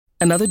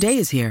Another day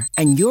is here,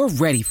 and you're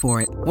ready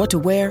for it. What to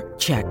wear?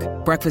 Check.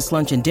 Breakfast,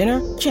 lunch, and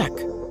dinner? Check.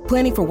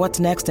 Planning for what's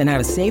next and how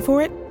to save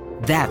for it?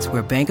 That's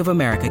where Bank of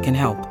America can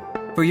help.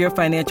 For your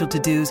financial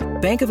to-dos,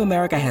 Bank of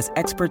America has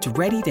experts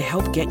ready to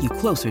help get you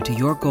closer to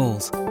your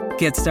goals.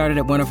 Get started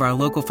at one of our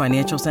local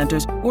financial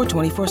centers or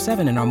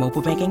 24/7 in our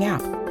mobile banking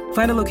app.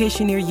 Find a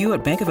location near you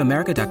at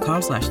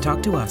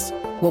bankofamerica.com/talktous.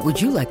 What would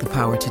you like the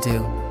power to do?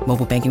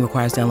 Mobile banking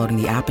requires downloading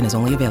the app and is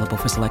only available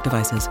for select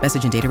devices.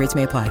 Message and data rates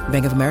may apply.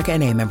 Bank of America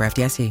N.A., member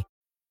FDIC.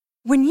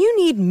 When you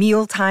need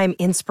mealtime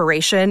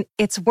inspiration,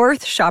 it's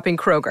worth shopping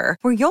Kroger,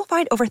 where you'll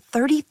find over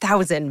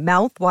 30,000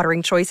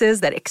 mouth-watering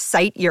choices that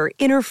excite your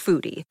inner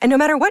foodie. And no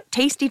matter what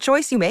tasty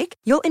choice you make,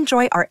 you'll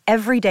enjoy our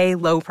everyday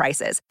low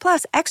prices,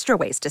 plus extra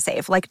ways to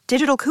save, like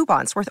digital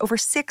coupons worth over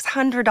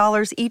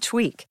 $600 each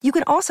week. You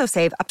can also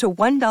save up to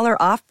 $1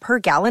 off per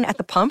gallon at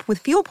the pump with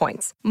fuel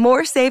points.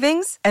 More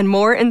savings and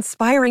more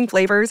inspiring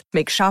flavors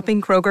make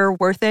shopping Kroger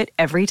worth it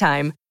every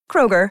time.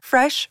 Kroger,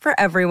 fresh for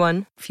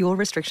everyone. Fuel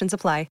restrictions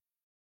apply.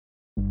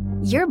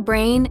 Your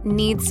brain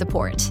needs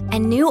support,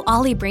 and new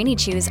Ollie Brainy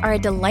Chews are a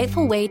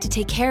delightful way to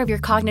take care of your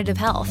cognitive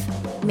health.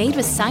 Made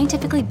with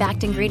scientifically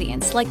backed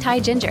ingredients like Thai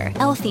ginger,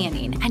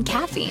 L-theanine, and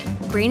caffeine,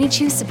 Brainy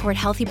Chews support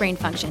healthy brain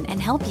function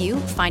and help you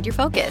find your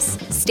focus,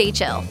 stay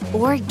chill,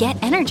 or get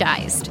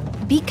energized.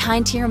 Be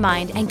kind to your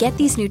mind and get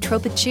these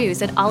nootropic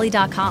chews at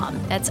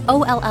ollie.com. That's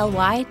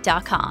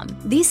OLLY.com.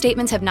 These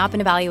statements have not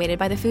been evaluated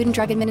by the Food and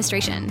Drug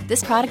Administration.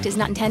 This product is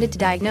not intended to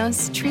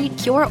diagnose, treat,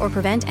 cure, or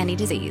prevent any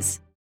disease.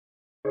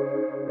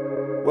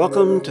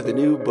 Welcome to the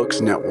New Books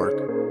Network.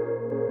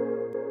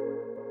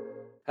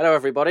 Hello,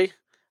 everybody,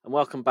 and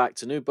welcome back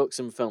to New Books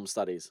in Film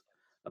Studies,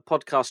 a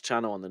podcast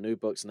channel on the New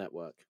Books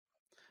Network.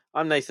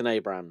 I'm Nathan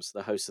Abrams,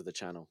 the host of the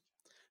channel.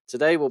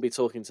 Today, we'll be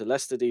talking to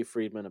Lester D.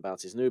 Friedman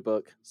about his new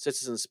book,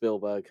 Citizen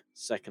Spielberg,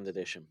 Second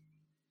Edition.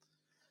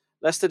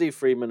 Lester D.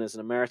 Friedman is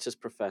an emeritus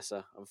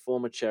professor and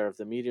former chair of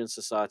the Media and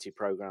Society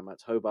program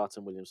at Hobart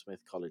and William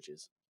Smith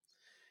Colleges.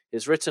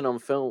 He's written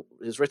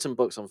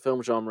books on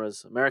film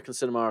genres, American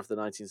cinema of the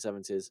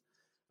 1970s,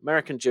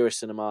 American Jewish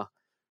cinema,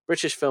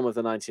 British film of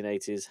the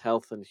 1980s,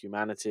 health and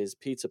humanities,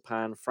 Peter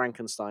Pan,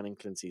 Frankenstein, and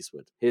Clint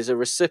Eastwood. He is a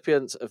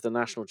recipient of the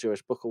National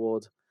Jewish Book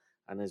Award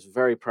and is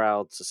very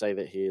proud to say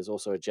that he is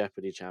also a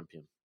Jeopardy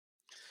champion.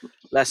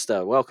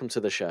 Lester, welcome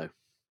to the show.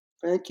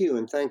 Thank you,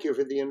 and thank you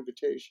for the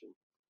invitation.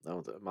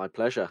 Oh, my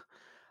pleasure.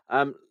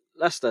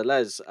 Lester,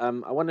 Les, I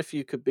wonder if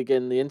you could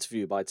begin the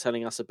interview by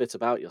telling us a bit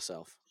about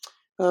yourself.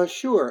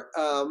 Sure.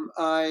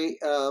 I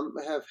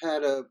have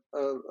had a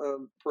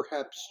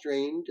perhaps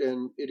strained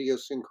and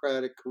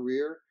idiosyncratic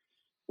career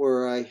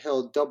where I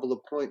held double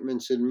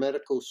appointments in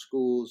medical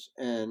schools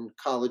and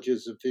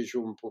colleges of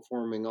visual and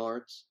performing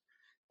arts.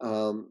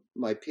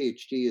 My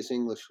PhD is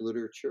English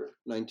literature,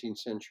 19th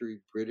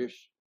century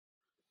British,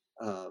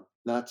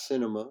 not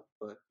cinema,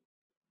 but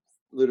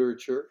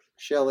literature,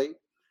 Shelley,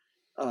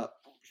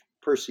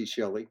 Percy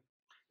Shelley.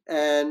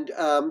 And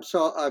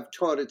so I've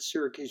taught at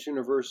Syracuse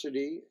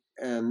University.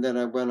 And then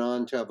I went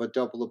on to have a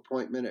double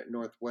appointment at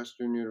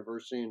Northwestern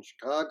University in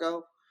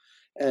Chicago.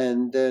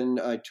 And then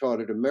I taught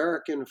at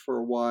American for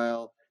a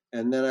while.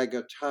 And then I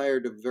got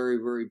tired of very,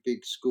 very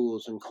big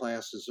schools and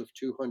classes of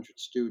 200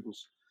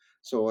 students.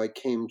 So I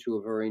came to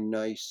a very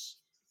nice,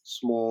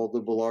 small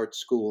liberal arts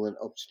school in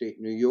upstate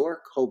New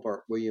York,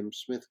 Hobart William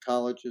Smith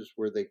Colleges,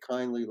 where they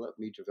kindly let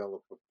me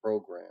develop a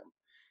program.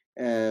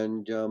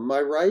 And my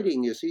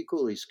writing is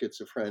equally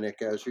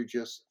schizophrenic, as you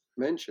just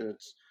mentioned.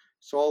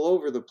 It's all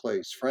over the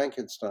place.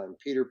 Frankenstein,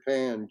 Peter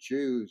Pan,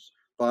 Jews,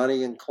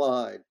 Bonnie and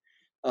Clyde.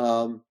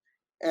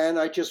 And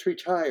I just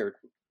retired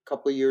a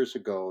couple of years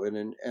ago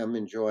and am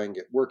enjoying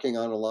it, working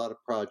on a lot of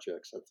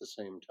projects at the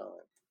same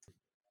time.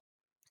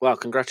 Well,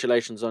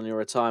 congratulations on your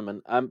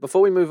retirement.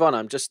 Before we move on,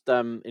 I'm just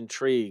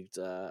intrigued.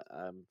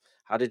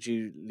 How did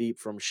you leap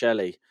from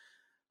Shelley?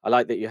 I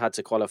like that you had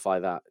to qualify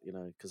that,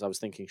 because I was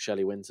thinking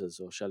Shelley Winters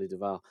or Shelley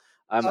Duvall.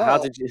 How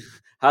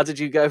did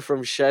you go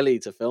from Shelley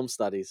to film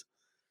studies?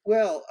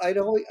 Well, I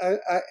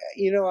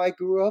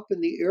grew up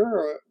in the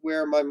era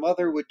where my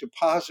mother would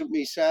deposit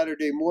me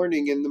Saturday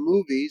morning in the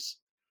movies,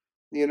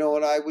 and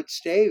I would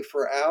stay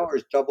for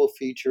hours, double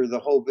feature,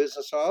 the whole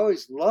business. I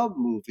always loved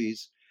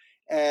movies,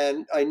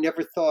 and I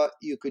never thought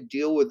you could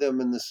deal with them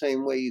in the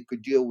same way you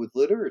could deal with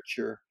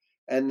literature.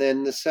 And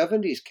then the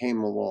 70s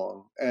came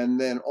along, and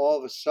then all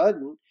of a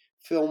sudden,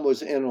 film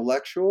was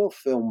intellectual,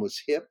 film was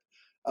hip.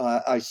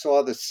 I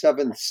saw The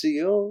Seventh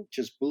Seal,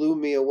 just blew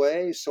me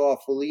away. Saw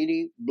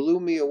Fellini, blew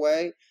me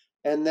away.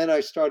 And then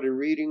I started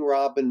reading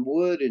Robin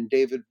Wood and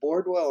David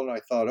Bordwell, and I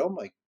thought, oh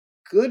my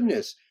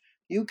goodness,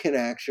 you can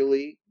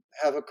actually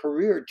have a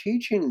career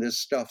teaching this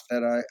stuff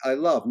that I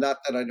love. Not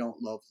that I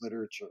don't love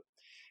literature.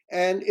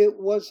 And it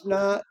was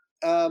not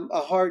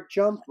a hard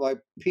jump. My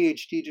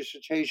PhD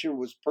dissertation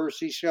was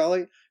Percy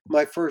Shelley.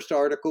 My first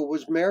article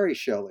was Mary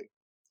Shelley.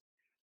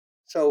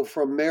 So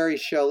from Mary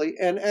Shelley,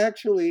 and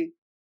actually,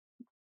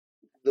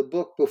 the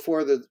book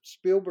before the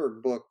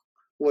Spielberg book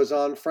was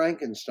on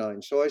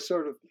Frankenstein. So I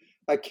sort of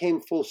I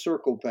came full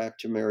circle back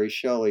to Mary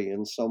Shelley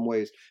in some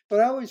ways. But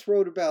I always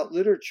wrote about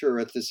literature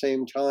at the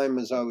same time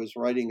as I was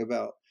writing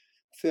about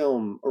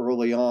film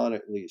early on,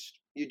 at least.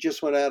 You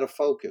just went out of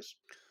focus.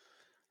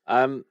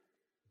 Um,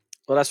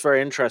 well, that's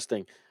very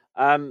interesting.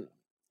 Um,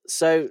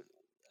 so,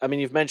 I mean,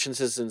 you've mentioned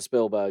Citizen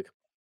Spielberg.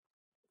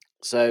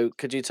 So,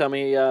 could you tell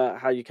me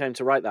how you came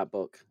to write that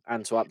book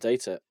and to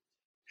update it?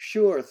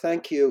 Sure,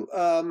 thank you.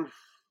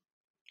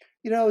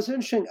 It was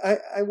interesting.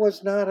 I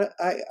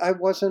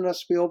wasn't a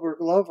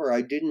Spielberg lover.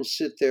 I didn't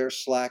sit there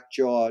slack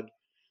jawed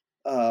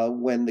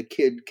when the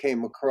kid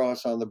came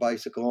across on the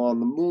bicycle on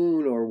the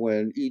moon or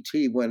when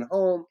E.T. went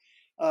home.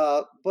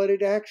 But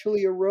it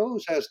actually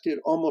arose, as did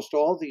almost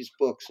all these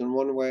books in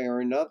one way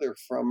or another,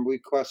 from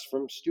requests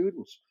from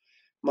students.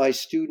 My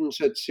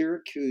students at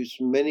Syracuse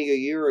many a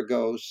year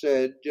ago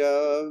said,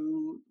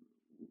 you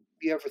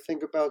ever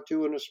think about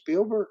doing a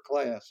Spielberg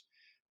class?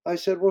 I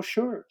said, well,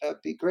 sure,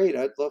 that'd be great.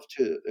 I'd love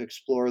to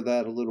explore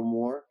that a little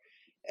more.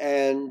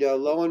 And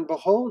lo and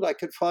behold, I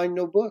could find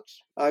no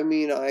books. I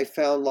mean, I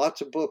found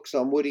lots of books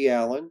on Woody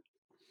Allen.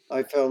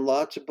 I found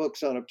lots of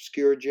books on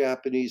obscure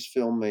Japanese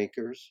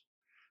filmmakers.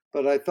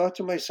 But I thought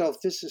to myself,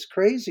 this is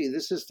crazy.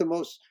 This is the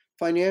most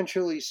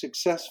financially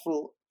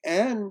successful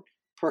and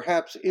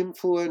perhaps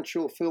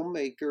influential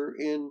filmmaker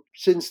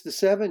since the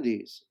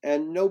 70s,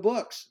 and no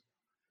books.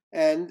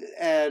 And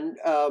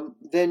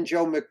then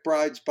Joe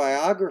McBride's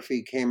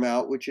biography came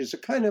out, which is a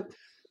kind of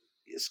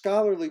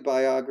scholarly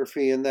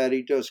biography in that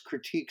he does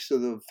critiques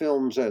of the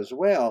films as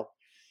well.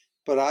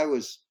 But I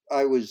was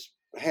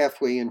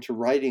halfway into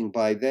writing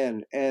by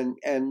then, and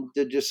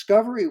the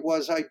discovery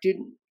was I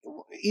didn't,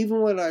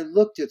 even when I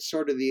looked at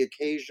sort of the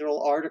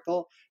occasional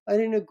article, I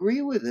didn't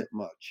agree with it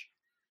much.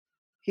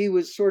 He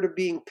was sort of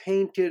being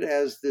painted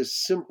as this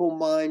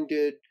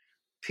simple-minded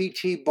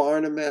P.T.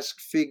 Barnum-esque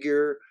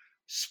figure,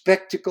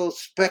 spectacle,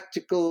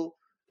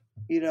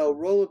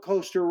 roller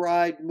coaster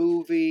ride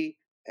movie,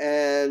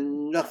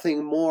 and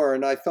nothing more.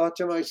 And I thought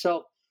to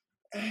myself,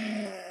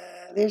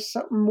 there's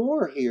something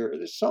more here.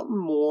 There's something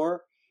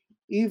more,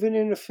 even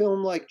in a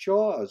film like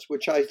Jaws,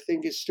 which I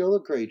think is still a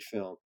great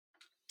film.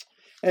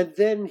 And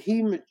then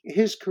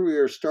his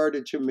career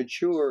started to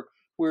mature,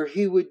 where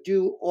he would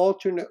do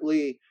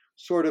alternately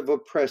sort of a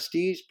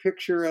prestige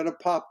picture and a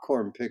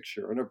popcorn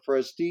picture, and a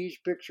prestige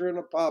picture and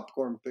a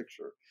popcorn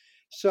picture.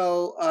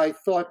 So I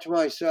thought to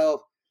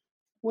myself,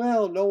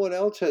 well, no one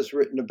else has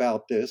written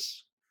about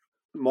this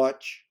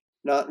much,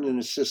 not in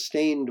a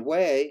sustained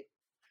way.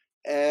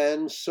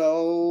 And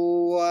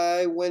so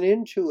I went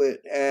into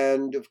it.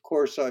 And of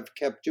course, I've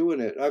kept doing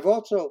it. I've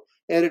also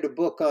edited a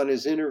book on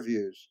his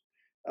interviews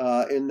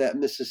in that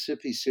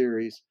Mississippi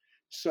series.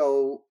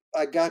 So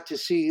I got to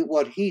see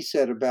what he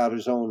said about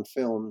his own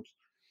films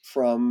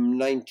from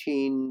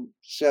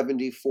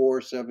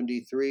 1974,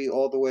 73,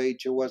 all the way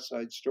to West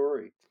Side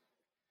Story.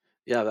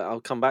 Yeah,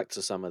 I'll come back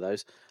to some of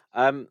those.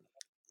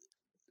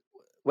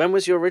 When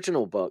was your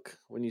original book?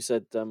 When you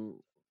said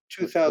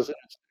 2006.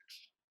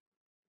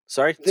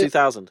 Sorry,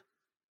 2000.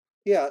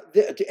 Yeah,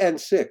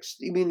 and 6.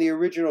 You mean the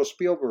original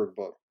Spielberg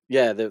book?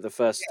 Yeah, the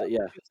first.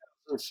 Yeah,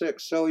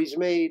 2006. So he's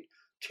made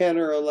 10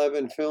 or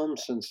 11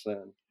 films since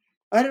then.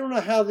 I don't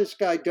know how this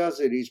guy does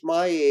it. He's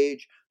my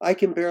age. I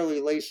can barely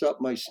lace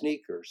up my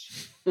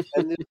sneakers.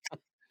 And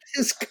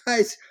this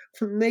guy's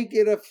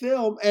making a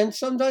film, and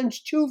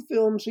sometimes 2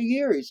 films a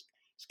year. He's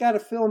got a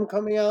film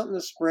coming out in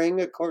the spring.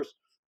 Of course,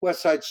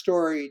 West Side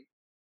Story,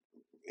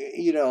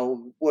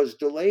 was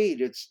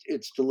delayed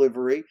its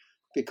delivery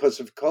because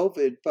of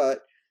COVID. But,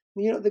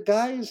 the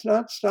guy is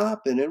not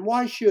stopping. And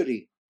why should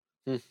he?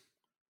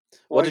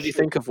 What did you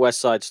think of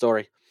West Side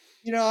Story?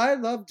 I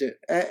loved it.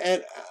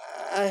 And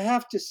I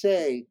have to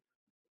say,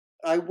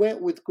 I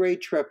went with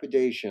great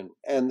trepidation.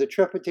 And the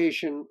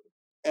trepidation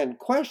and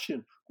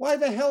question, why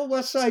the hell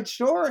West Side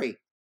Story?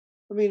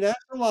 I mean, that's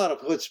a lot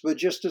of chutzpah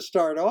just to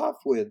start off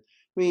with.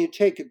 I mean, you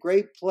take a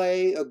great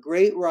play, a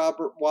great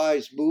Robert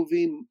Wise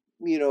movie,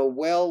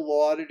 well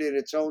lauded in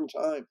its own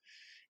time.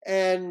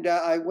 And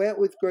I went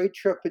with great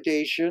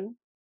trepidation.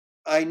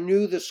 I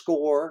knew the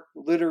score,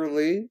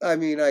 literally. I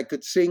mean, I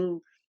could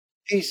sing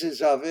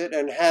pieces of it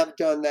and have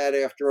done that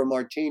after a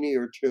martini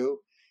or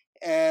two.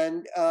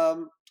 And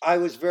I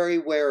was very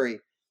wary.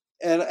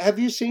 And have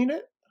you seen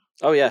it?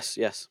 Oh, yes.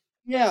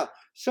 Yeah.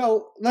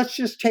 So let's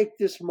just take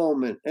this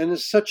moment. And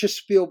it's such a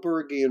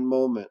Spielbergian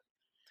moment.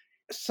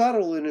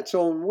 Subtle in its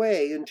own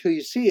way until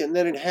you see it, and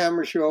then it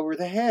hammers you over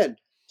the head.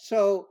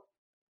 So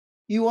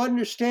you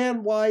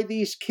understand why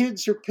these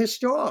kids are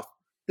pissed off.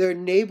 Their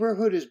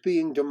neighborhood is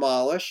being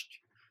demolished.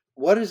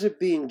 What is it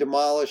being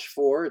demolished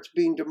for? It's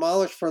being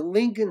demolished for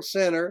Lincoln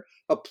Center,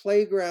 a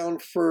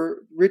playground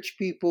for rich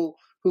people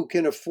who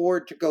can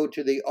afford to go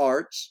to the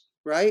arts,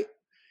 right?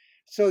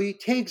 So he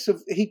takes an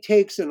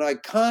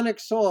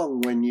iconic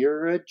song, "When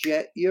You're a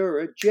Jet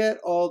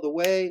all the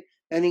way,"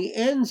 and he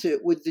ends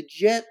it with the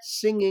jet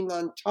singing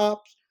on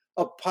tops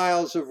of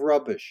piles of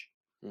rubbish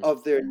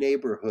of their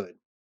neighborhood.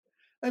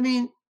 I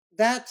mean,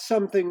 that's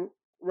something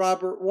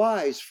Robert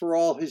Wise, for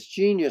all his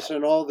genius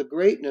and all the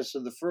greatness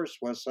of the first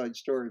West Side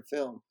Story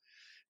film,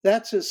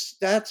 that's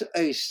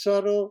a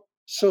subtle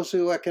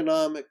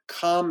socioeconomic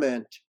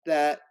comment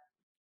that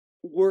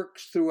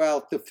works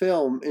throughout the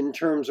film in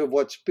terms of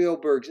what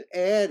Spielberg's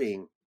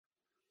adding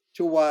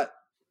to what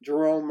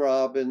Jerome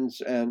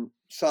Robbins and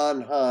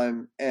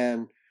Sondheim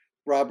and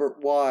Robert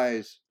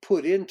Wise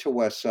put into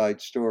West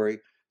Side Story.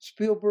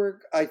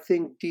 Spielberg, I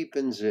think,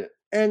 deepens it.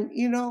 And,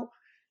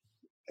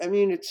 I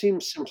mean, it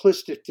seems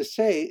simplistic to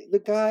say the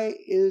guy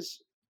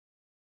is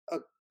a,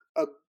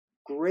 a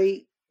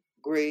great,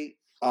 great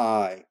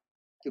eye.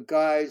 The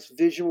guy's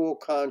visual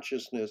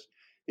consciousness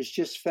is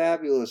just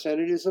fabulous. And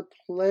it is a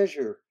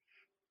pleasure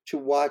to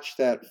watch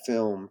that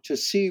film, to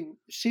see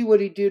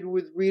what he did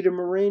with Rita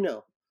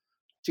Moreno,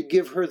 to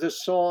give her the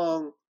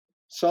song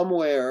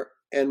Somewhere,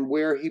 and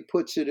where he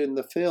puts it in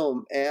the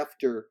film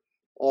after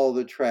all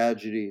the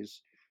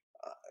tragedies.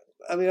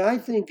 I mean, I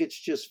think it's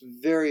just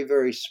very,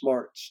 very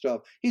smart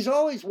stuff. He's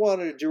always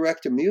wanted to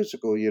direct a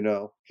musical,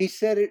 He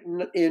said it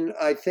in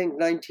I think,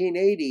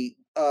 1980,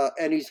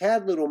 and he's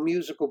had little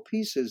musical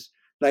pieces.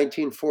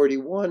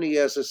 1941, he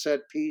has a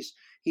set piece.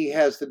 He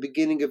has the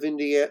beginning of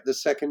the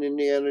second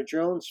Indiana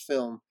Jones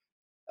film,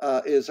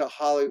 is a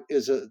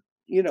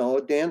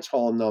dance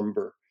hall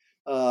number.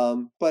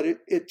 But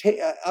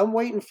I'm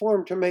waiting for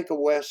him to make a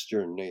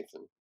Western,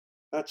 Nathan.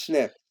 That's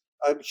next.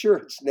 I'm sure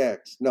it's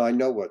next. No, I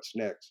know what's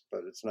next,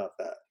 but it's not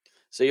that.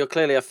 So you're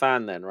clearly a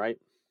fan then, right?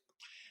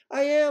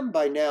 I am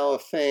by now a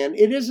fan.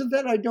 It isn't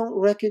that I don't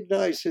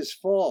recognize his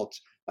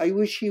faults. I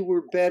wish he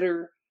were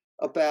better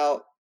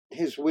about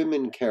his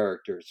women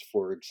characters,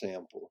 for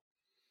example.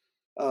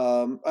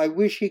 I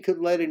wish he could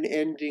let an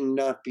ending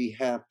not be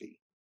happy.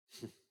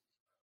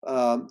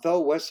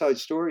 Though West Side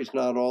Story is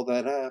not all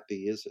that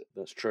happy, is it?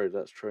 That's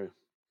true.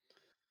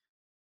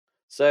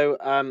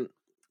 So,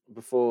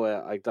 before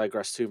I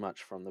digress too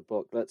much from the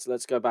book,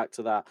 let's go back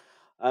to that.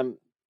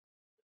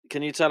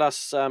 Can you tell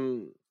us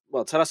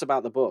tell us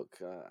about the book,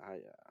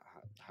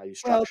 how you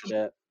structured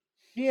it?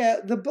 Yeah,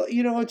 the book.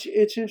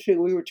 It's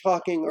interesting. We were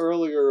talking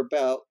earlier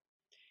about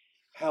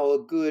how a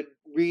good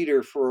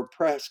reader for a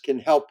press can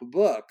help a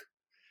book,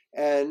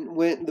 and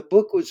when the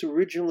book was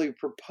originally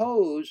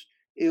proposed,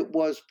 it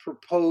was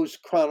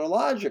proposed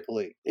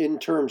chronologically in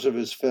terms of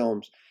his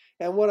films.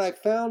 And what I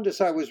found as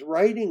I was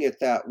writing it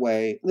that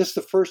way, this is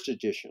the first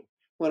edition.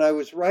 When I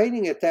was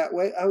writing it that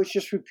way, I was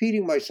just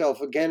repeating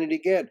myself again and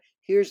again.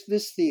 Here's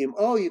this theme.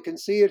 Oh, you can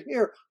see it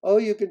here. Oh,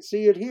 you can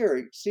see it here.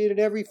 You see it in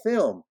every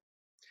film.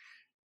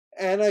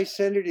 And I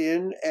sent it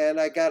in,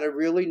 and I got a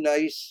really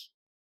nice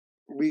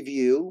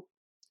review.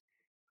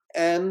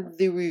 And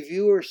the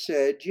reviewer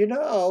said,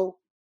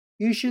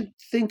 you should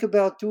think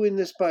about doing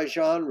this by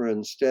genre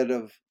instead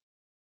of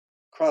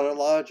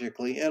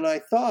chronologically. And I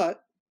thought,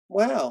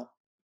 wow,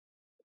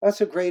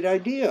 that's a great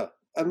idea.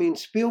 I mean,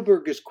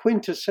 Spielberg is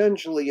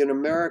quintessentially an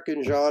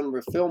American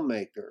genre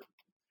filmmaker.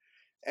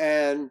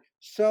 And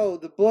so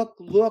the book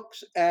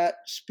looks at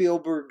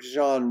Spielberg's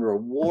genre: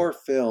 war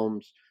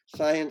films,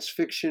 science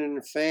fiction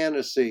and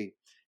fantasy,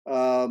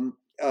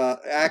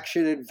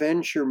 action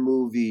adventure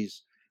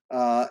movies,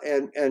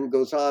 and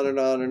goes on and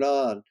on and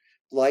on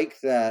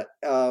like that.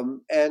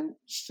 And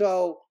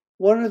so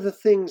one of the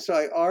things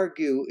I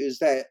argue is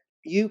that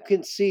you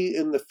can see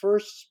in the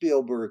first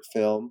Spielberg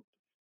film,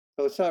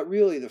 so it's not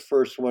really the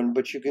first one,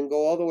 but you can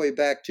go all the way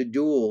back to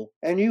Duel,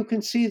 and you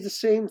can see the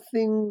same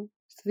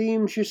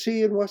themes you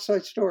see in West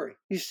Side Story.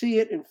 You see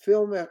it in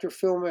film after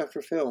film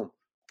after film.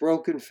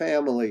 Broken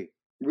family,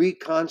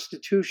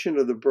 reconstitution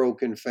of the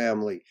broken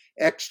family,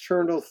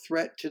 external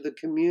threat to the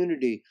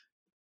community,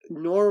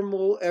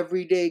 normal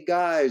everyday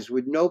guys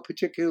with no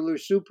particular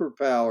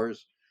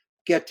superpowers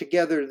get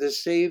together to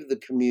save the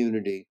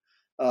community.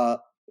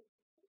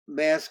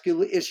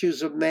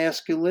 Issues of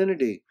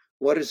masculinity.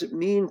 What does it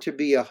mean to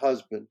be a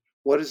husband?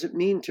 What does it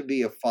mean to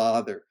be a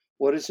father?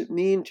 What does it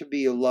mean to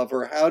be a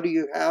lover? How do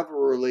you have a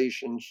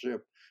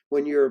relationship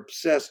when you're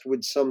obsessed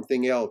with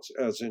something else,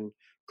 as in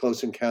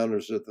Close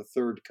Encounters of the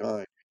Third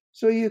Kind?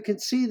 So you can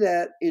see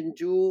that in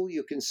Duel,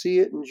 you can see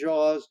it in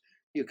Jaws,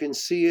 you can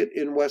see it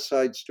in West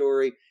Side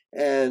Story,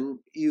 and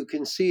you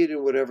can see it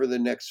in whatever the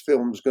next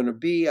film is going to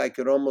be. I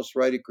could almost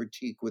write a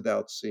critique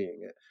without seeing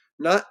it.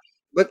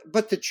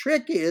 But the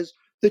trick is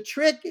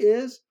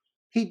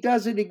he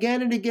does it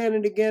again and again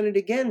and again and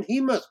again.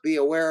 He must be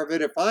aware of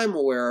it if I'm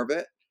aware of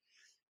it.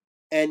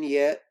 And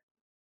yet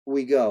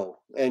we go,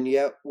 and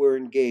yet we're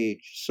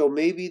engaged. So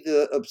maybe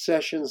the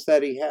obsessions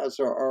that he has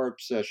are our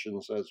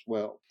obsessions as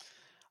well.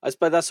 I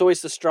suppose that's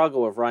always the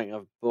struggle of writing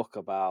a book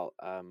about,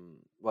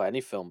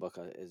 any film book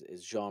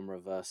is genre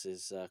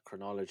versus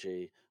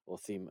chronology, or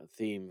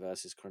theme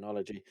versus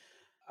chronology.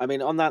 I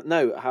mean, on that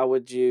note, how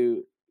would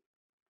you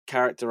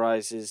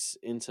characterize his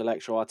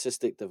intellectual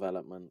artistic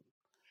development?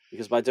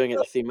 Because by doing it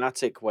the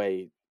thematic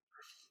way,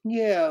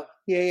 you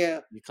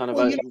kind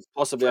of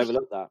possibly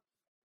overlook that.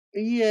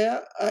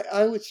 Yeah,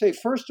 I would say,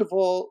 first of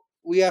all,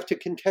 we have to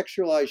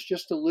contextualize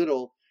just a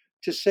little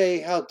to say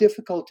how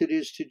difficult it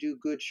is to do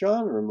good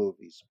genre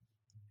movies.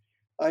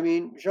 I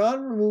mean,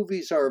 genre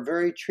movies are a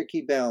very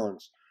tricky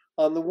balance.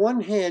 On the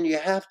one hand, you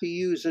have to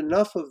use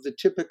enough of the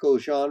typical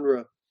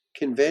genre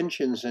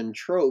conventions and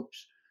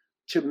tropes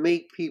to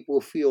make people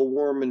feel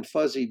warm and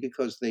fuzzy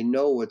because they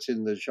know what's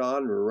in the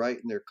genre, right?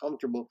 And they're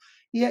comfortable.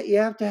 Yet you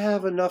have to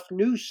have enough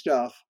new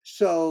stuff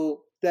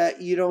so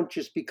that you don't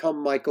just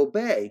become Michael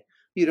Bay.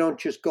 You don't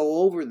just go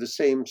over the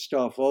same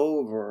stuff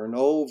over and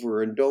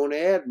over and don't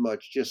add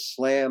much, just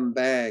slam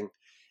bang.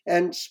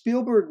 And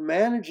Spielberg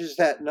manages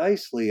that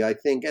nicely, I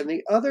think. And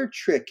the other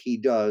trick he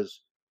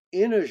does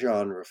in a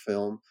genre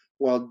film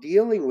while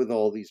dealing with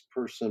all these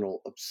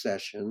personal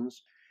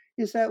obsessions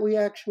is that we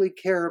actually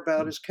care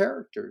about his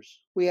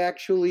characters. We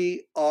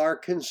actually are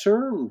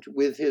concerned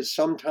with his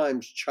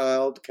sometimes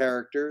child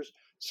characters,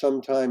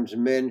 sometimes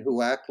men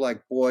who act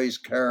like boys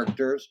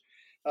characters,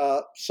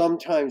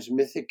 sometimes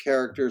mythic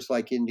characters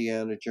like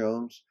Indiana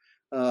Jones.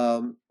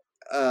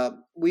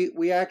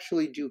 We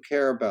actually do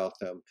care about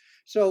them.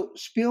 So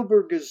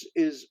Spielberg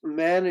is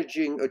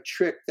managing a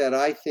trick that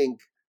I think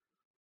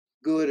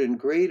good and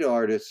great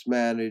artists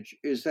manage,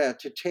 is that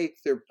to take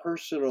their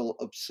personal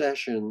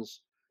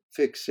obsessions,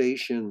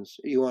 fixations,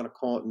 you want to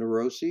call it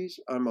neuroses,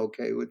 I'm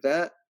okay with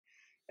that,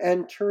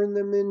 and turn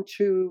them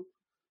into,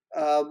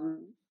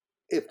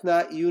 if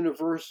not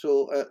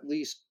universal, at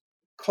least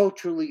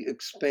culturally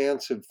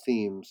expansive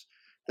themes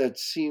that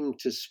seem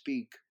to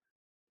speak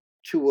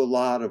to a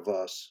lot of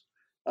us.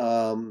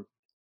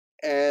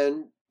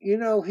 And,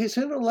 his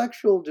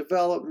intellectual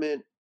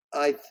development,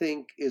 I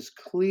think, is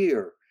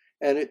clear.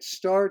 And it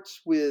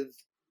starts with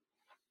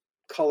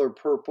Color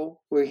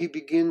Purple, where he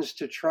begins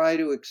to try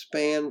to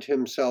expand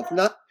himself.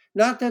 Not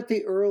that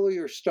the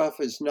earlier stuff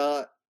is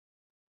not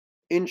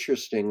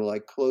interesting,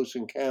 like Close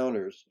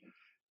Encounters,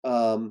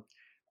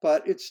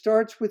 but it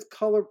starts with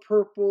Color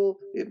Purple.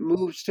 It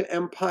moves to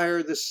Empire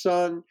of the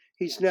Sun.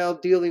 He's now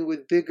dealing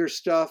with bigger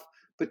stuff.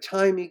 By the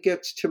time he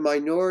gets to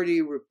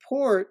Minority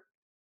Report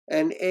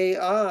and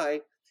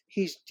AI,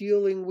 he's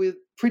dealing with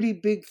pretty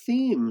big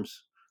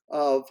themes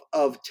of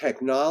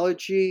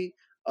technology,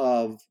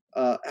 of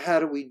how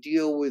do we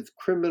deal with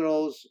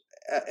criminals,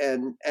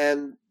 and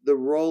the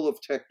role of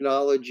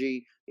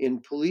technology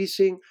in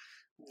policing.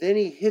 Then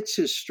he hits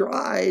his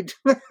stride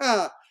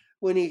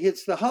when he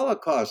hits the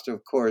Holocaust,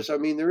 of course. I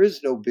mean, there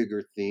is no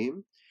bigger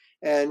theme.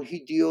 And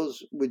he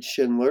deals with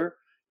Schindler,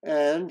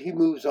 and he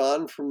moves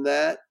on from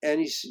that. And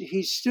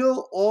he's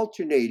still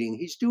alternating.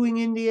 He's doing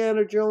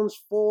Indiana Jones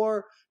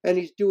 4, and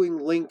he's doing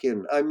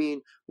Lincoln. I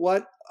mean,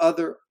 what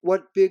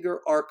bigger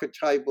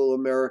archetypal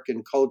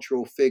American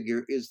cultural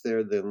figure is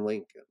there than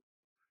Lincoln?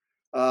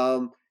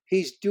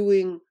 He's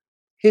doing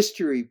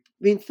history. I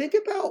mean, think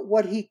about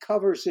what he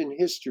covers in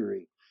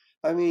history.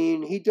 I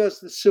mean, he does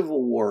the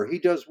Civil War, he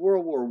does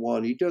World War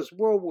I, he does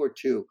World War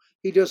II,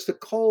 he does the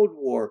Cold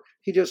War,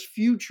 he does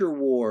future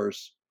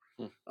wars.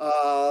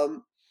 A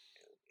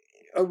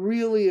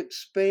really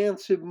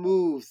expansive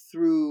move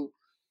through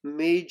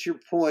major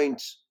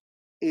points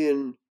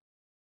in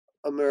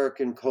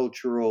American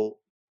cultural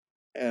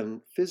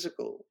and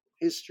physical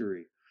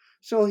history.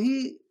 So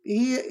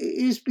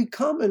he's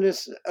become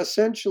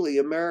essentially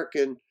an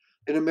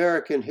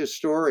American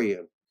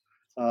historian.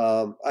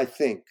 I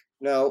think.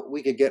 Now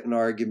we could get an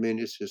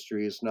argument his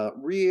history is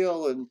not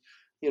real, and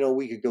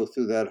we could go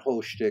through that whole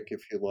shtick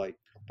if you like.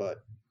 But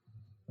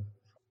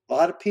a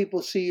lot of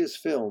people see his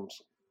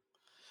films.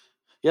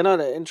 Yeah, no,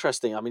 they're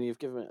interesting. I mean, you've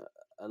given me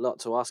a lot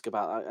to ask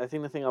about. I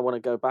think the thing I want to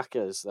go back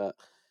is that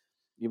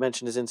you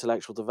mentioned his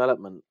intellectual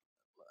development.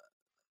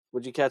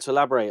 Would you care to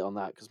elaborate on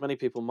that? Because many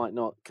people might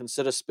not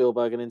consider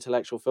Spielberg an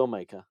intellectual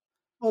filmmaker.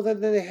 Well,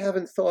 then they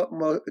haven't thought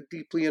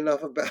deeply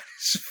enough about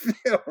his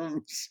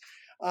films.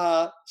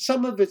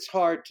 Some of it's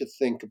hard to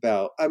think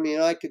about. I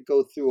mean, I could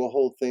go through a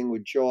whole thing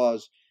with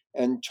Jaws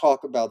and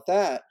talk about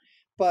that,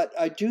 but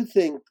I do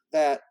think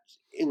that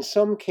in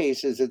some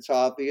cases it's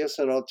obvious,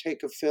 and I'll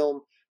take a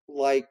film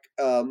like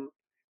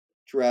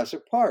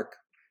Jurassic Park.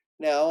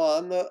 Now,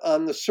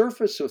 on the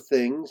surface of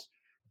things,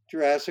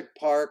 Jurassic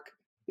Park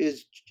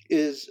is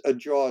a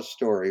Jaws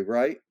story,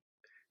 right?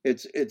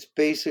 It's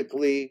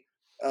basically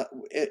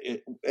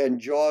and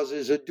Jaws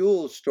is a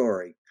dual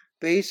story,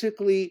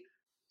 basically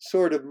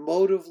sort of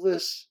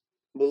motiveless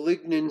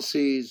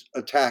malignancies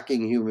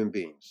attacking human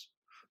beings.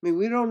 I mean,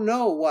 we don't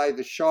know why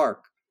the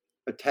shark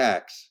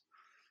attacks.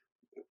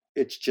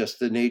 It's just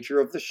the nature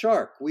of the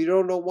shark. We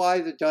don't know why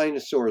the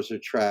dinosaurs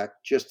attack,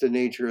 just the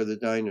nature of the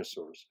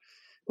dinosaurs.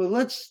 But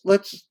let's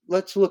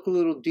look a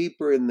little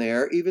deeper in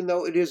there, even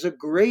though it is a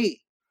great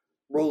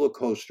roller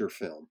coaster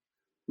film.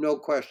 No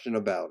question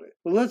about it.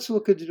 But let's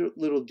look a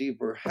little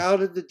deeper. How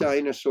did the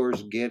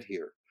dinosaurs get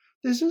here?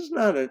 This is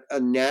not a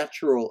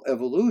natural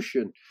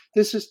evolution.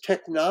 This is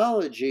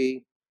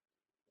technology.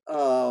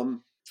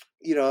 I'm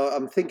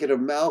thinking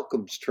of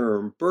Malcolm's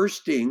term,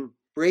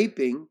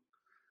 breaking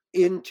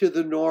into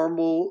the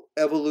normal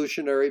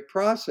evolutionary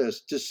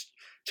process.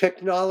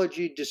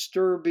 Technology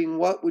disturbing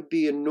what would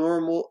be a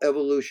normal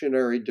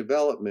evolutionary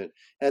development,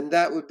 and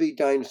that would be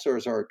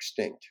dinosaurs are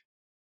extinct.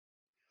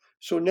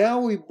 So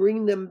now we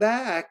bring them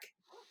back,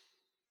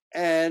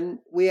 and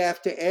we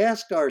have to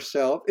ask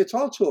ourselves, it's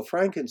also a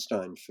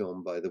Frankenstein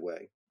film, by the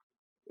way,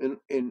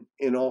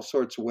 in all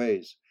sorts of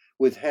ways.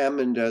 with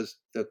Hammond as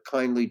the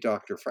kindly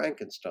Dr.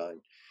 Frankenstein.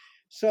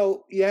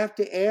 So you have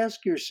to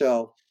ask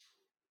yourself,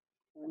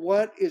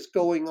 what is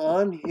going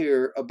on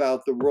here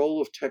about the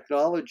role of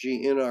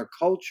technology in our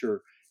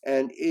culture?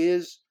 And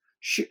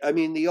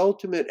the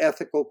ultimate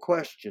ethical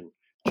question,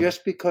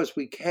 just because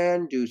we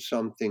can do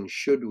something,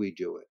 should we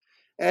do it?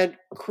 And,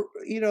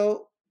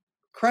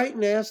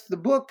 Crichton the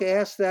book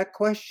asked that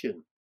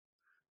question.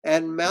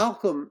 And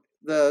Malcolm,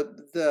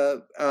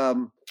 the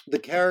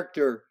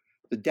character,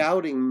 the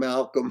doubting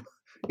Malcolm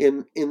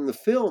in the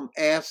film,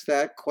 asked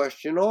that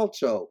question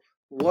also.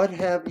 What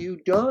have you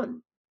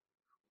done?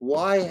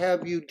 Why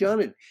have you done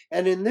it?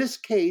 And in this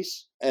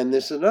case, and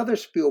this is another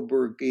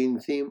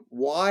Spielbergian theme,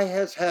 why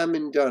has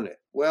Hammond done it?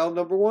 Well,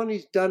 number one,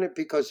 he's done it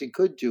because he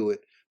could do it.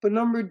 But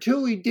number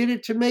two, he did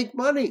it to make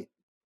money.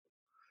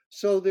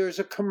 So there's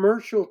a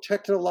commercial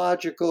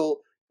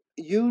technological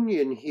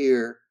union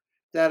here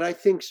that I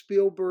think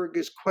Spielberg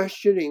is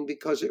questioning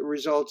because it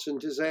results in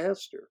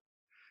disaster.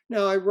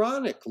 Now,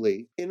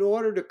 ironically, in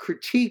order to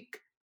critique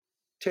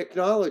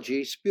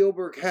technology,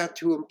 Spielberg had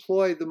to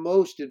employ the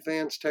most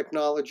advanced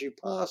technology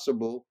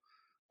possible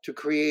to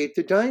create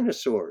the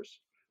dinosaurs.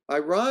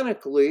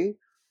 Ironically,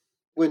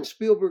 when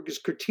Spielberg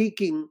is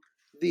critiquing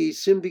the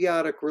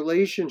symbiotic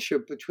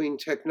relationship between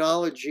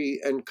technology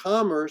and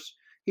commerce,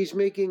 he's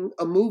making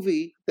a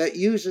movie that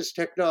uses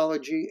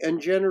technology and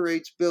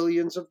generates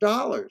billions of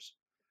dollars.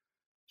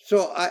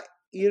 So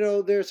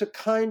there's a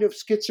kind of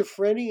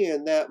schizophrenia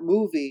in that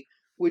movie,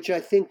 which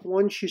I think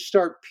once you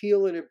start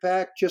peeling it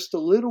back just a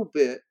little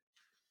bit,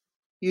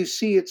 you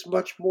see it's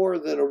much more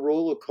than a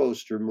roller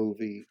coaster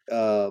movie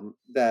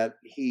that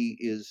he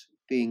is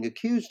being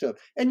accused of.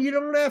 And you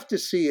don't have to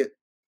see it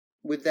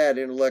with that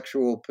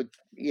intellectual,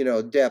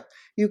 depth.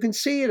 You can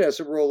see it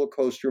as a roller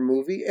coaster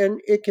movie, and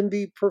it can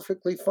be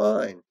perfectly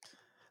fine.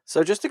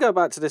 So just to go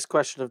back to this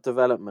question of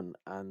development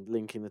and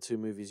linking the two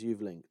movies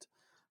you've linked,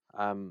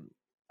 and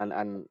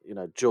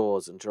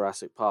Jaws and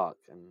Jurassic Park,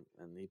 and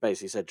he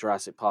basically said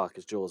Jurassic Park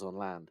is Jaws on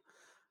land.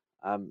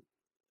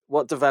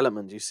 What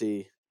development do you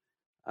see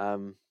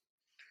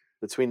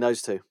between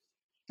those two?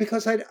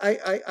 Because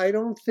I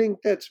don't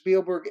think that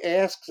Spielberg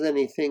asks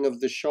anything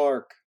of the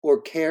shark or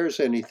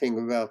cares anything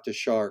about the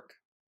shark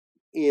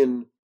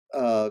in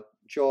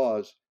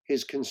Jaws.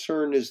 His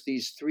concern is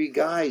these three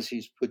guys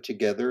he's put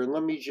together. And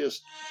let me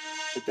just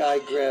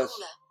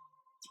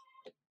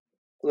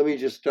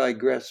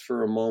digress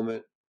for a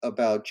moment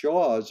about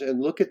Jaws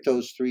and look at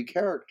those three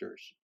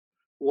characters.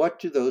 What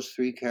do those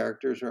three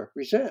characters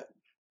represent?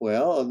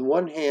 Well, on the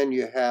one hand,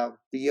 you have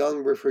the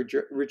young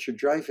Richard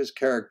Dreyfuss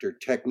character,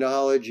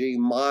 technology,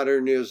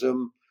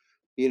 modernism.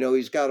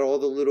 He's got all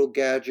the little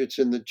gadgets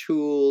and the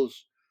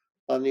tools.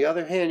 On the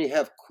other hand, you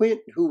have Quint,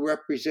 who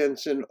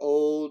represents an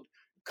old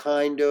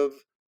kind of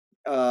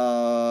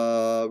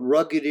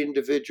rugged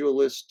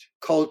individualist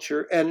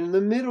culture. And in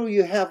the middle,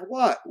 you have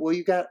what? Well,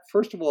 you got,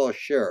 first of all, a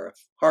sheriff,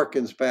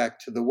 harkens back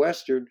to the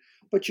Western,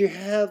 but you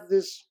have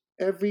this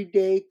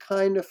everyday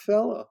kind of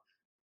fella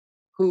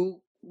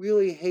who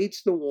really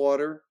hates the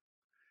water.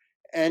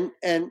 And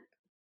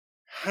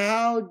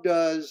how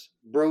does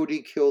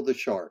Brody kill the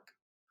shark?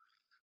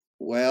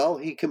 Well,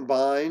 he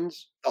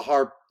combines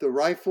the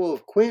rifle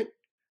of Quint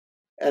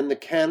and the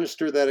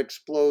canister that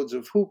explodes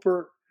of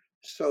Hooper,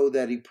 so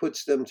that he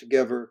puts them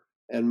together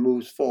and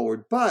moves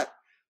forward. But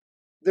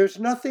there's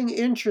nothing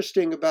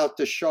interesting about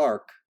the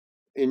shark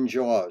in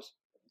Jaws.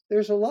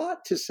 There's a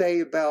lot to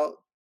say about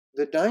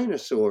the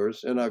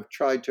dinosaurs, and I've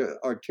tried to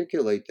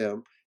articulate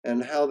them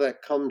and how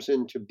that comes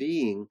into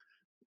being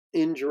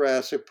in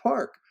Jurassic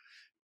Park.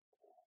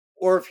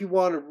 Or if you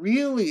want a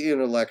really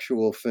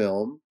intellectual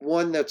film,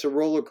 one that's a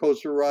roller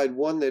coaster ride,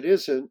 one that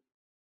isn't,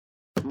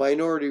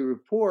 Minority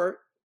Report,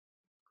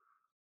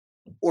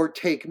 or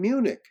take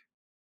Munich.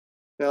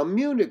 Now,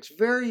 Munich's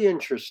very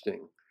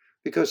interesting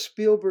because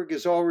Spielberg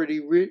has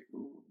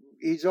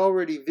he's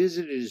already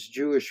visited his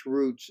Jewish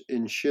roots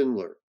in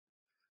Schindler,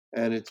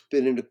 and it's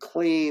been an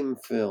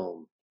acclaimed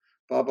film,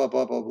 blah, blah,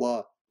 blah, blah,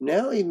 blah.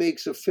 Now he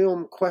makes a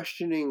film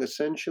questioning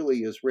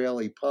essentially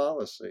Israeli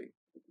policy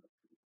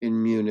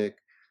in Munich,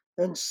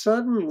 and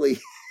suddenly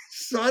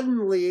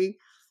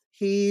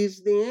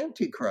he's the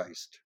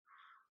Antichrist.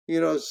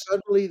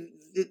 Suddenly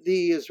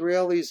the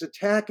Israelis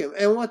attack him.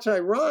 And what's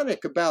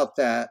ironic about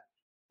that,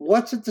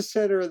 what's at the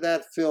center of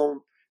that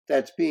film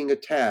that's being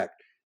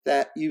attacked?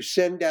 That you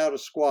send out a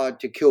squad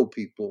to kill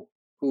people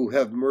who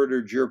have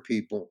murdered your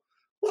people.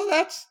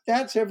 Well,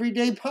 that's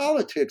everyday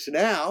politics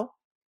now.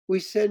 We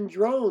send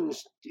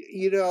drones,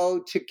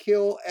 to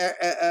kill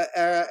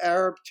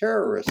Arab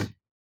terrorists.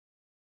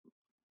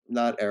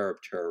 Not Arab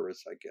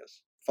terrorists, I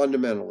guess.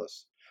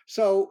 Fundamentalists.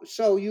 So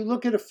you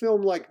look at a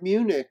film like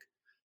Munich.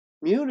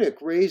 Munich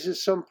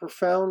raises some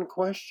profound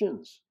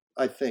questions,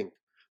 I think,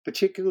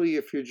 particularly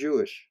if you're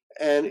Jewish.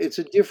 And it's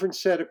a different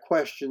set of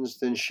questions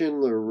than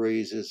Schindler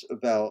raises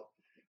about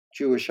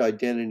Jewish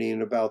identity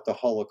and about the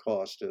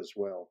Holocaust as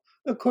well.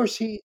 Of course,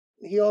 he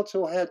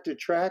also had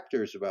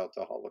detractors about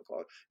the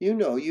Holocaust.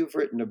 You've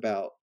written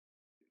about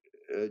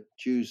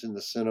Jews in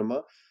the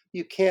cinema.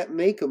 you can't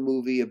make a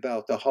movie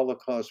about the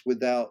Holocaust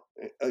without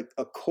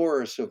a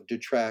chorus of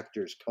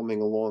detractors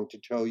coming along to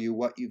tell you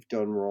what you've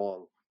done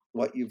wrong,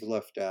 what you've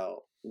left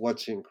out,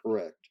 what's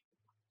incorrect.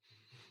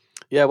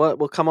 Yeah, well,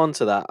 we'll come on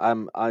to that.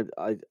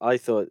 I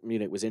thought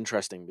Munich was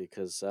interesting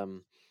because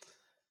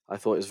I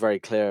thought it was very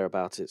clear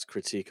about its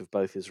critique of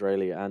both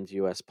Israeli and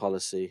U.S.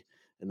 policy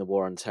in the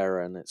war on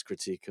terror and its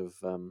critique of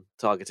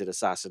targeted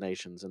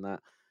assassinations, and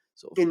that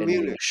sort of In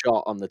ending Munich,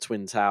 shot on the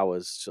Twin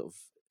Towers sort of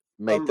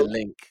made the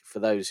link for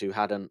those who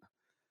hadn't.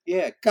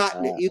 yeah,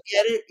 gotten it. Uh, You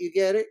get it. You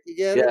get it. You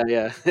get it.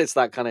 yeah, it's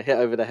that kind of hit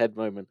over the head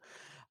moment.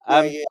 Yeah,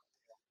 Um, yeah.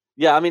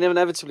 yeah, I mean,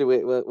 inevitably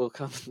we'll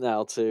come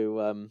now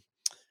to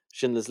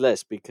Schindler's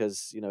List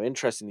because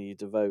interestingly, you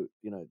devote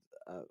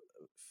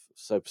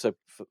so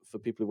for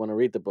people who want to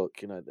read the book,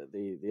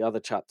 the other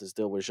chapters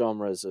deal with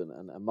genres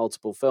and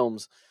multiple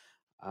films.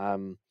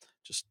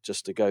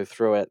 Just to go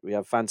through it, we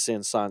have fantasy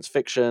and science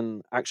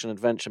fiction, action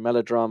adventure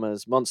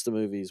melodramas, monster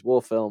movies,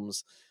 war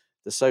films,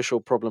 the social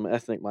problem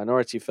ethnic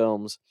minority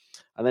films,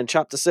 and then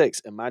chapter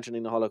 6,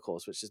 Imagining the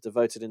Holocaust, which is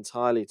devoted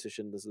entirely to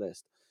Schindler's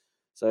List.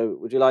 So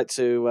would you like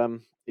to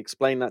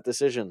explain that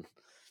decision?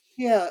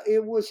 Yeah,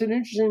 it was an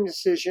interesting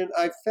decision.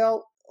 I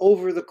felt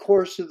over the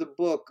course of the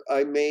book,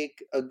 I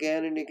make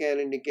again and again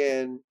and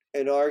again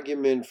an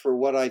argument for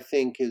what I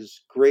think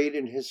is great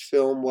in his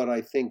film, what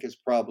I think is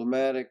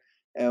problematic,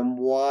 and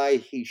why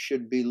he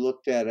should be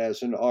looked at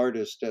as an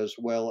artist as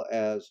well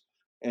as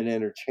an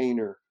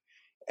entertainer.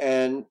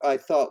 And I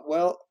thought,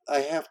 well, I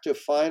have to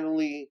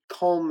finally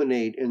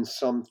culminate in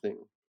something.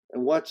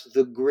 And what's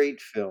the great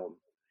film?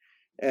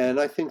 And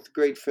I think the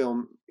great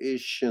film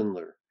is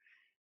Schindler.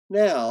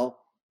 Now,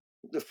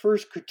 the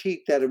first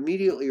critique that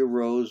immediately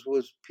arose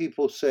was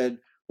people said,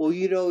 well,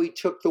 he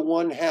took the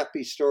one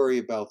happy story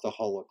about the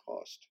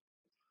Holocaust.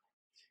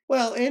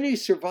 Well, any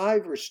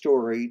survivor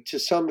story to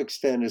some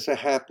extent is a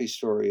happy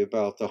story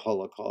about the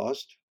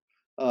Holocaust.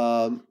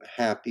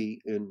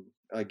 Happy, and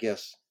I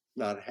guess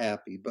not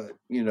happy, but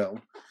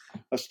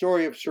a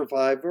story of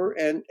survivor,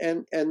 and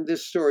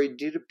this story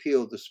did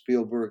appeal to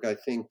Spielberg, I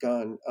think,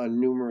 on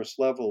numerous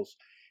levels.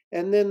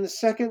 And then the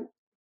second,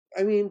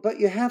 but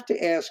you have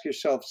to ask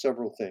yourself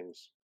several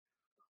things.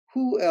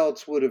 Who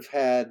else would have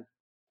had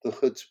the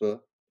chutzpah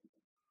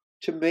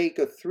to make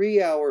a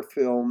 3-hour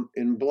film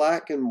in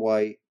black and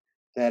white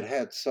that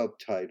had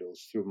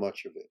subtitles through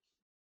much of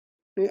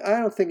it? I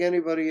don't think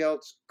anybody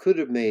else could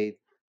have made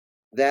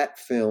that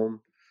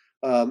film.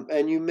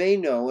 And you may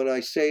know, and I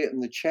say it in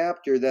the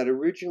chapter, that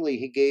originally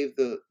he gave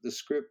the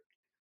script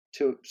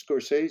to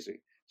Scorsese.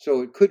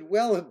 So it could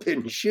well have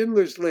been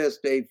Schindler's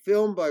List, a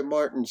film by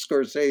Martin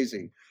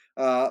Scorsese.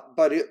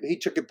 But he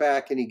took it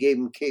back and he gave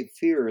him Cape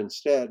Fear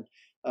instead.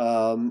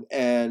 Would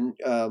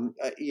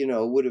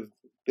have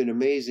been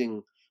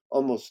amazing,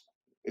 almost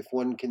if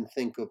one can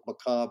think of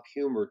macabre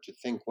humor, to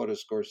think what a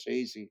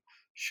Scorsese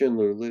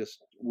Schindler List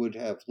would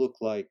have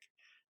looked like.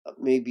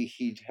 Maybe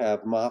he'd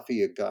have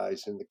mafia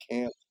guys in the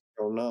camp.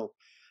 I don't know.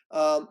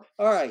 All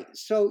right,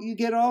 so you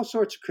get all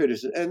sorts of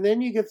criticism, and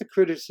then you get the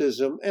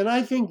criticism, and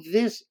I think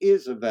this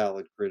is a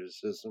valid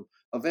criticism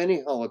of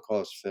any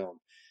Holocaust film,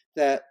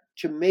 that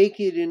to make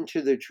it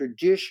into the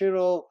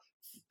traditional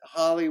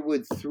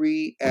Hollywood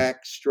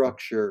 3-act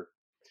structure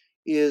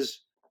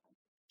is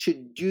to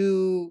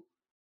do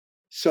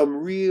some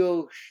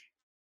real,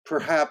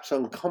 perhaps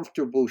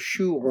uncomfortable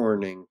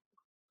shoehorning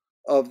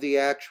of the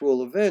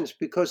actual events,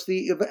 because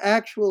the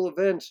actual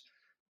events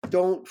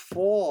don't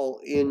fall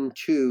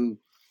into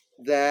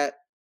that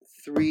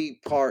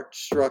 3-part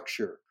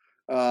structure,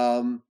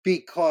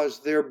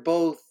 because they're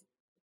both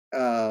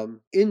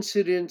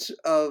incidents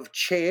of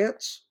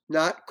chance,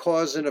 not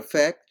cause and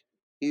effect.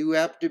 You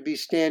have to be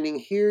standing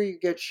here, you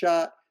get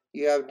shot.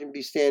 You have to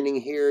be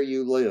standing here,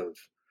 you live.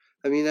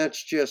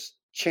 That's just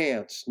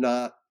chance,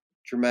 not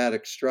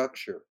dramatic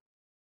structure.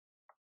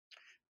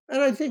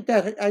 And I think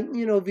that,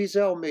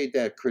 Wiesel made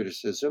that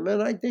criticism,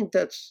 and I think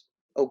that's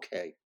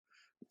okay.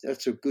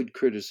 That's a good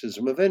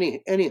criticism of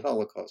any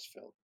Holocaust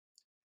film.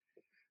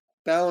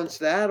 Balance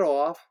that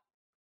off,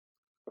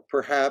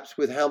 perhaps,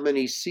 with how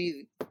many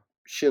see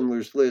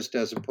Schindler's List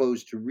as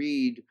opposed to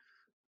read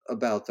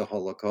about the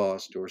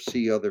Holocaust or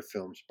see other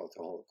films about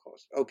the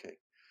Holocaust. Okay,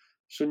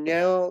 so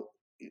now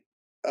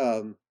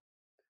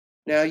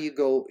you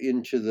go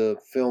into the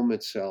film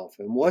itself,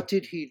 and what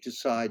did he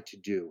decide to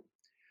do?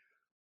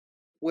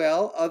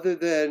 Well, other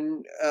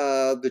than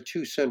the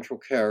two central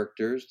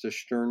characters, the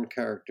Stern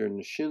character and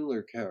the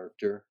Schindler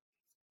character,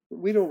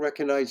 we don't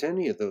recognize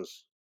any of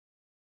those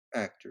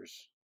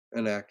actors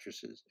and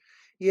actresses.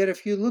 Yet,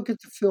 if you look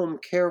at the film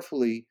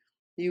carefully,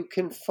 you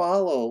can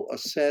follow a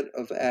set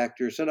of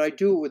actors, and I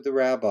do it with the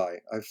rabbi.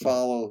 I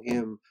follow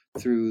him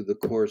through the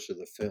course of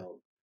the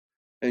film,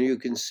 and you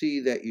can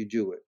see that you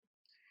do it.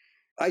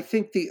 I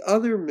think the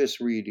other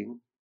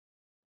misreading,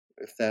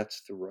 if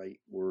that's the right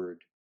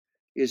word,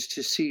 is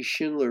to see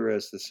Schindler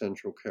as the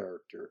central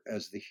character,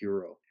 as the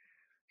hero.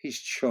 He's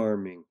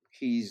charming,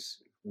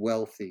 he's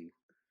wealthy,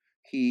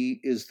 he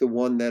is the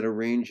one that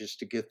arranges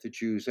to get the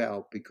Jews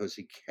out because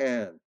he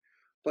can.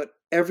 But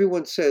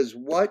everyone says,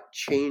 what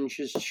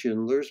changes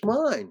Schindler's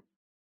mind?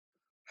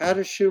 How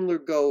does Schindler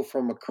go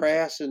from a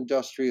crass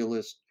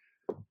industrialist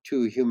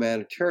to a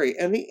humanitarian?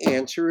 And the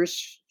answer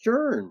is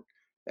Stern.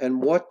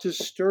 And what does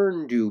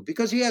Stern do?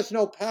 Because he has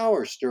no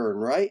power, Stern,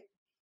 right?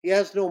 He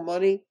has no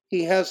money.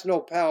 He has no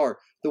power.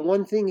 The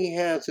one thing he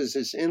has is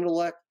his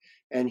intellect,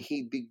 and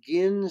he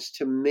begins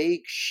to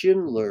make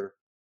Schindler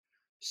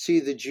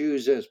see the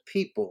Jews as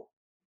people,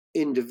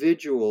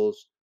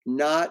 individuals,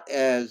 not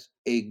as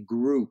a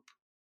group,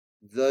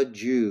 the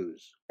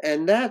Jews.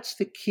 And that's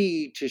the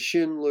key to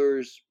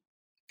Schindler's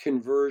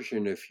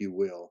conversion, if you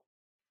will.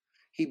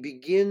 He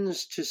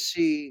begins to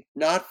see,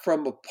 not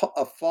from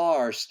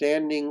afar,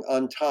 standing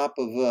on top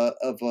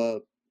of a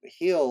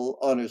hill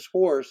on his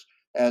horse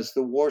as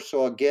the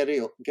Warsaw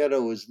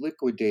Ghetto is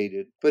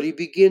liquidated, but he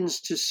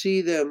begins to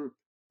see them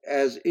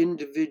as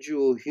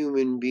individual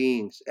human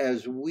beings,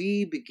 as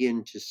we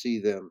begin to see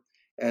them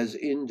as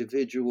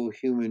individual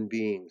human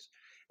beings.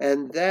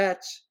 And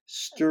that's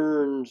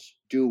Stern's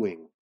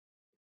doing,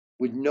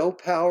 with no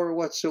power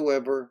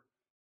whatsoever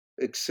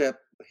except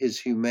his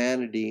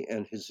humanity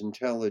and his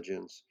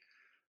intelligence.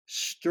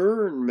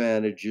 Stern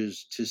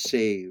manages to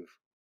save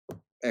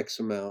X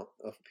amount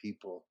of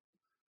people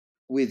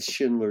with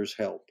Schindler's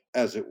help,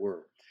 as it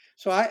were.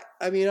 So I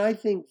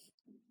think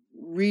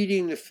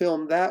reading the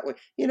film that way,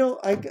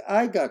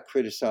 I got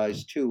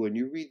criticized too, and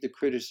you read the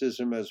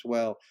criticism as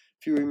well.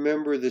 If you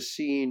remember the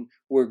scene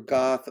where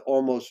Goth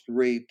almost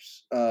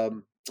rapes,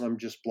 I'm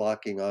just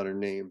blocking on her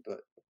name, but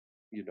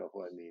you know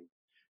who I mean,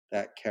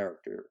 that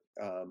character.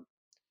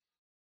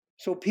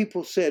 So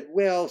people said,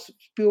 well,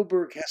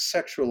 Spielberg has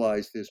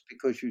sexualized this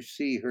because you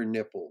see her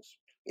nipples.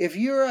 If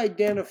you're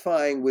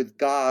identifying with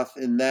Goth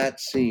in that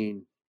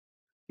scene,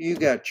 you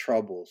got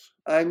troubles.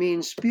 I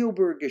mean,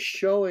 Spielberg is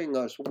showing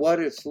us what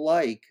it's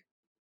like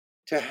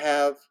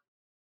to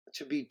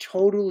be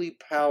totally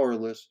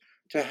powerless,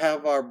 to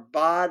have our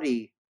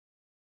body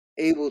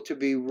able to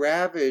be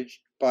ravaged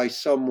by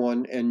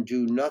someone and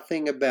do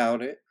nothing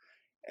about it.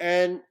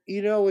 And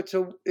he's going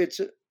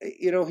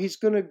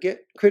to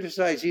get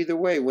criticized either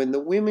way. When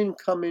the women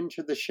come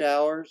into the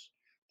showers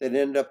that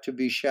end up to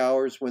be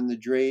showers when the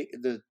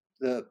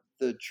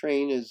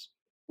train is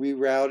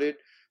rerouted,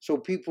 so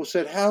people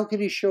said, how could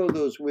he show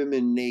those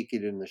women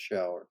naked in the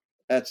shower?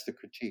 That's the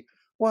critique.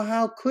 Well,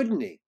 how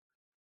couldn't he?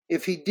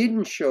 If he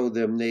didn't show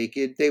them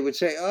naked, they would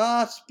say,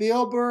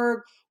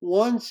 Spielberg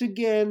once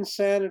again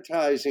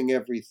sanitizing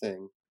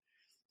everything.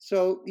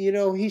 So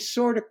he's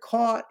sort of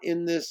caught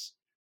in this,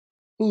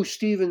 who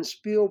Steven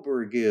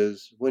Spielberg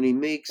is when he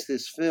makes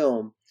this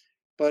film,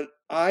 but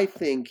I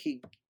think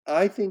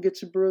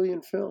it's a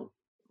brilliant film.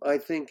 I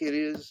think it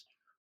is,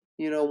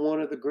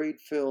 one of the great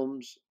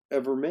films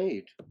ever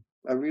made.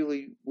 I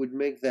really would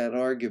make that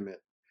argument.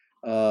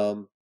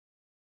 For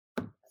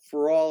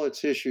all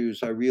its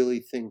issues, I really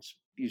think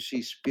you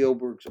see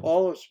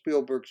all of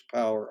Spielberg's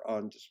power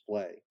on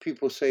display.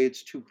 People say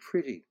it's too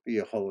pretty to be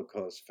a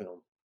Holocaust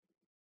film.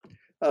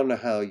 I don't know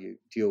how you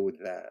deal with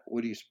that.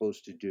 What are you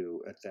supposed to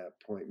do at that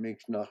point?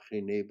 Makes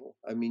nothing able.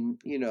 I mean,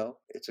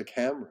 it's a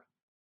camera.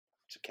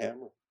 It's a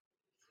camera.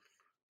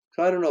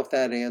 So I don't know if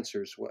that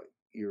answers what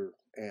you're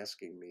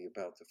asking me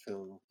about the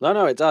film.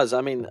 No, it does.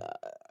 I mean,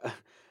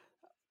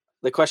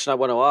 the question I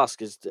want to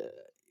ask is,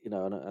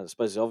 and I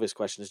suppose the obvious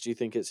question is, do you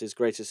think it's his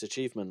greatest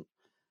achievement?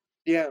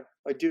 Yeah,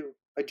 I do.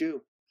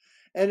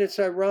 And it's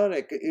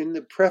ironic. In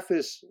the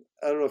preface,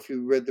 I don't know if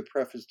you read the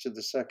preface to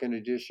the second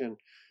edition,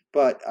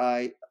 but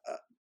I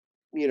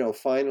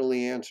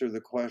finally answer the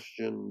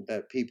question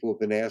that people have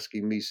been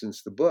asking me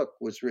since the book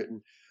was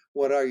written.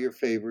 What are your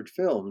favorite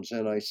films?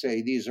 And I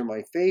say, these are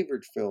my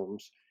favorite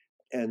films.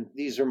 And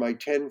these are my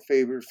 10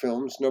 favorite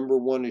films. Number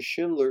 1 is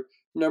Schindler.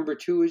 Number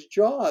 2 is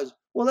Jaws.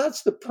 Well,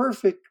 that's the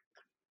perfect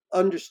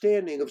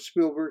understanding of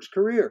Spielberg's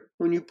career.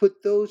 When you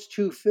put those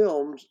two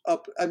films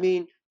up, I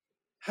mean,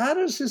 how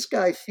does this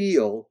guy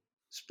feel,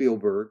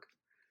 Spielberg,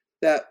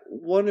 that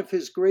one of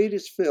his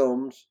greatest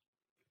films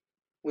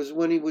was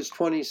when he was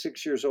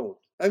 26 years old?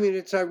 I mean,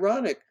 it's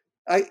ironic.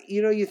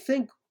 You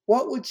think,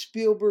 what would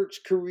Spielberg's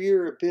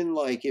career have been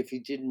like if he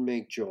didn't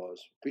make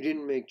Jaws? If he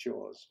didn't make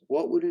Jaws,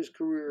 what would his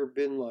career have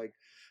been like?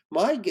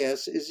 My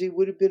guess is he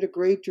would have been a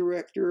great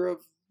director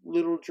of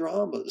little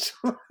dramas.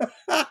 Would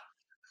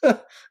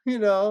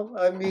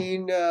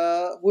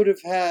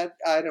have had,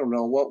 I don't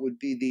know, what would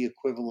be the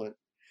equivalent.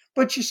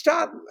 But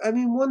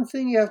one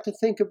thing you have to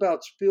think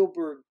about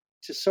Spielberg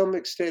to some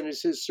extent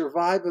is his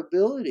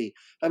survivability.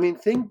 I mean,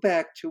 think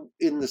back to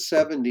in the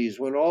 70s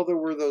when there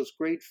were those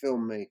great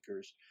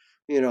filmmakers,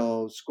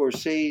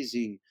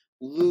 Scorsese,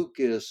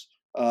 Lucas,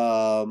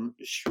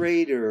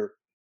 Schrader,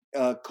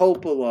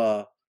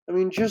 Coppola. I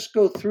mean, just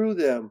go through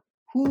them.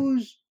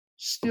 Who's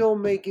still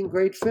making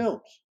great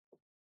films?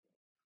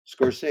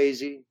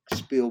 Scorsese,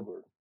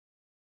 Spielberg.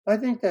 I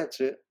think that's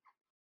it.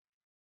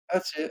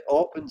 That's it.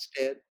 Altman's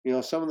dead.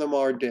 Some of them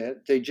are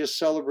dead. They just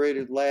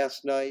celebrated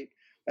last night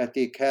at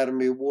the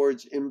Academy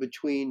Awards in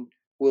between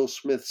Will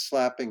Smith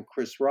slapping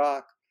Chris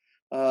Rock.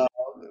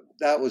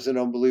 That was an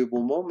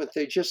unbelievable moment.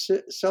 They just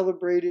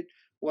celebrated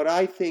what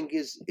I think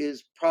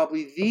is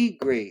probably the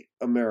great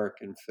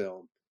American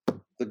film,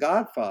 The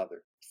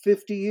Godfather.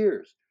 50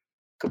 years.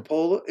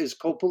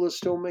 Coppola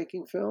still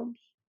making films?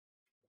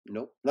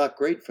 Nope, not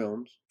great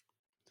films.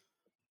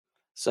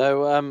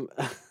 So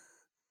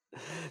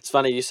it's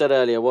funny you said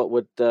earlier. What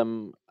would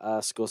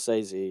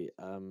Scorsese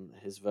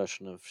his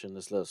version of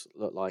Schindler's List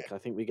look like? I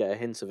think we get a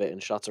hint of it in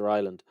Shutter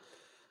Island.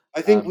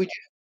 I think we do.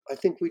 I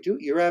think we do.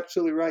 You're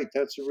absolutely right.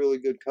 That's a really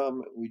good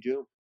comment. We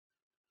do.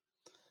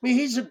 I mean,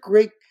 he's a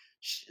great,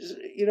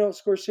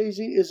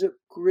 Scorsese is a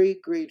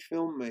great, great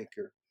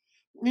filmmaker.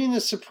 I mean,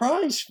 the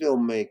surprise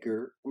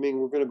filmmaker, I mean,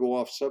 we're going to go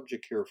off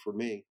subject here for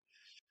me.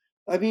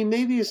 I mean,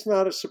 maybe it's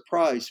not a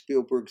surprise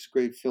Spielberg's a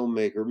great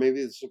filmmaker.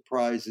 Maybe the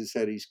surprise is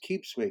that he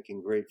keeps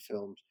making great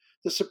films.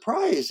 The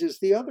surprise is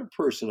the other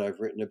person I've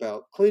written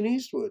about, Clint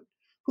Eastwood.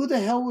 Who the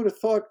hell would have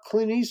thought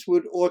Clint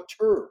Eastwood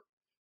auteur,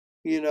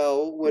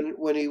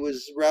 when he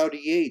was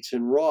Rowdy Yates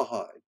in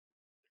Rawhide?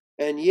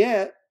 And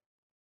yet,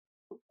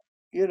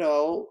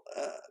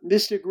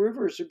 Mystic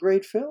River is a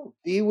great film.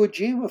 The Iwo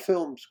Jima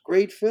films,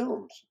 great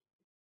films.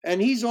 And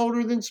he's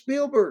older than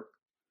Spielberg.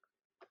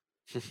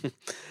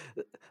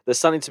 There's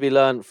something to be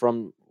learned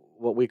from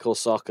what we call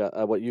soccer,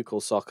 what you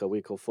call soccer,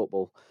 we call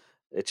football,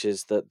 which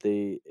is that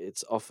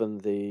it's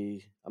often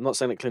I'm not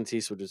saying that Clint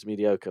Eastwood is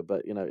mediocre,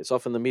 but it's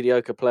often the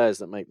mediocre players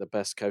that make the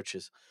best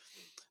coaches,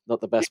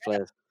 not the best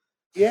players.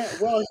 Yeah,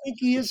 well, I think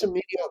he is a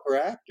mediocre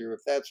actor,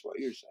 if that's what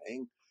you're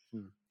saying.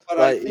 But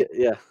Well, I think,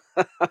 yeah.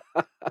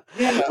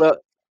 well,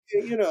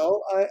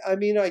 I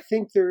mean, I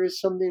think there is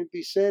something to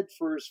be said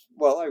for his.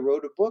 Well, I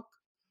wrote a book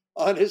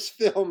on his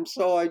film,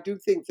 so I do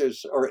think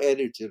or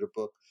edited a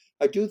book.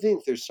 I do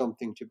think there's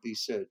something to be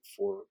said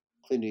for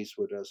Clint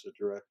Eastwood as a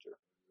director.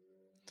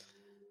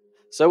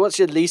 So, what's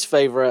your least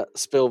favorite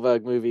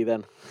Spielberg movie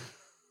then?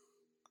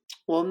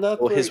 Well,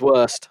 not or his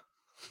worst.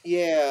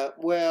 Yeah,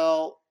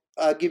 well,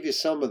 I'll give you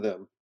some of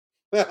them.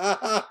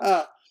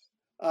 And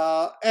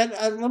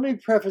let me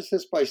preface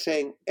this by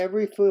saying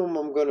every film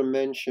I'm going to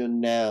mention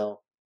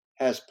now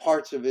has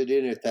parts of it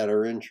in it that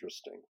are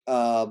interesting.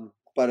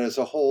 But as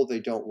a whole,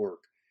 they don't work.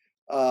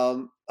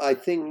 I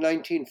think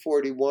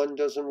 1941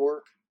 doesn't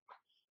work.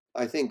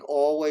 I think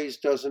Always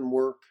doesn't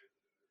work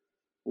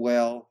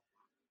well.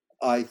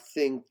 I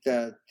think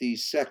that the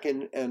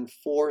second and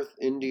fourth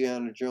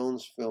Indiana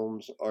Jones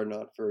films are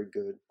not very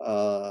good.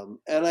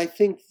 And I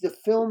think the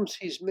films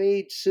he's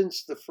made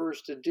since the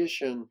first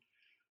edition,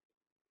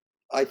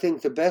 I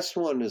think the best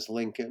one is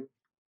Lincoln.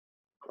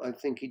 I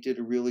think he did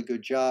a really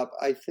good job.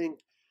 I think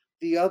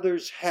the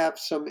others have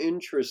some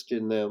interest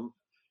in them.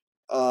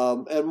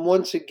 And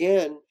once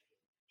again,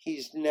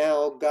 he's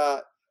now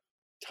got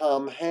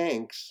Tom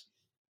Hanks,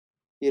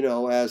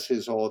 as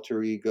his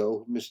alter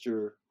ego,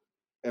 Mr.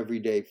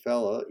 Everyday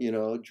Fella,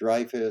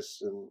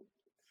 Dreyfus, and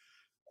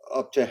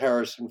up to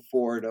Harrison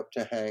Ford, up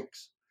to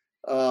Hanks.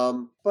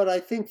 But I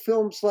think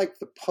films like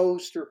The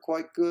Post are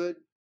quite good.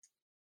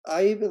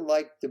 I even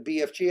like the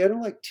BFG. I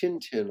don't like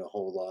Tintin a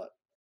whole lot.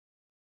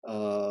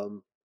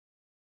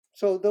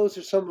 So those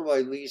are some of my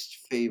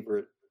least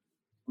favorite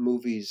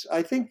movies.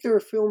 I think there are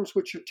films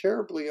which are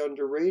terribly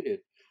underrated.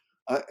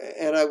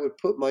 And I would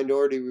put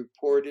Minority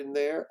Report in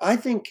there. I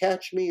think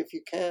Catch Me If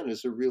You Can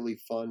is a really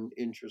fun,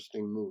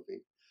 interesting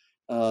movie.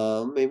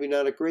 Maybe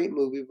not a great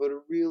movie, but a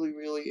really,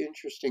 really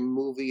interesting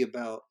movie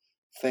about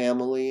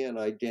family and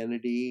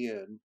identity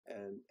and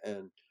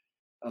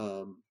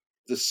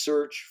the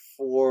search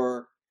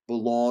for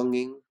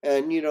belonging.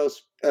 And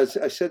as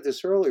I said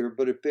this earlier,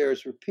 but it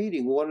bears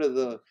repeating. One of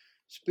the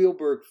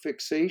Spielberg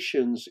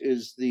fixations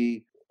is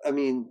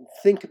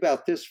think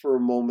about this for a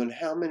moment.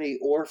 How many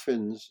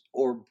orphans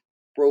or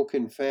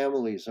broken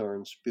families are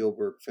in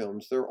Spielberg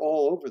films? They're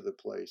all over the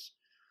place.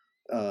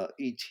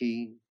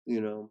 E.T.,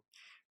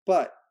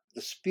 But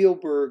the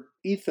Spielberg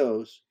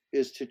ethos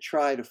is to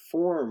try to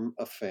form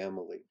a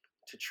family,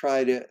 to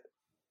try to,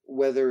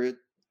 whether it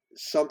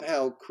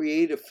somehow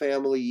create a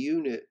family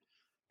unit.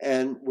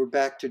 And we're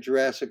back to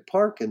Jurassic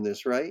Park in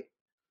this, right?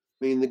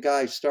 I mean, the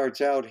guy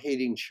starts out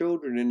hating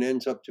children and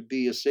ends up to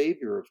be a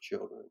savior of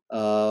children,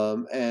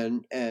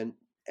 and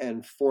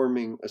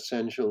forming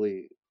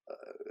essentially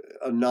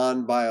a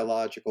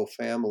non-biological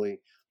family.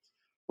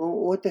 Well,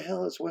 what the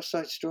hell is West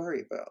Side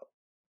Story about?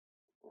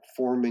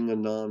 Forming a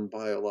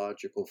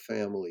non-biological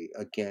family,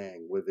 a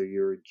gang, whether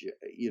you're,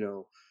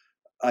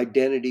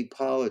 identity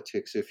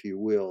politics, if you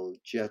will,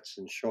 Jets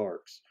and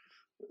Sharks,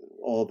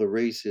 all the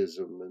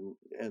racism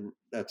and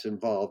that's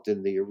involved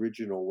in the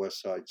original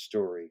West Side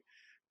Story,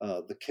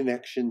 the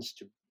connections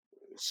to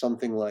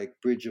something like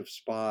Bridge of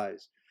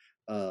Spies,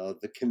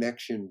 the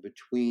connection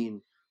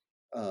between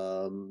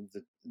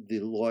the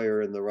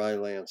lawyer and the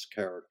Rylance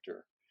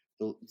character,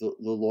 the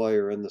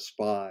lawyer and the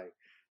spy.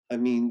 I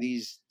mean,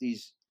 these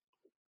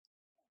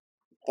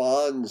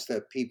bonds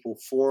that people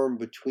form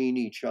between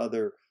each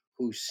other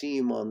who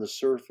seem on the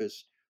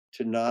surface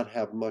to not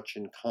have much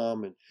in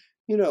common,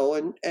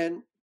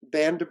 and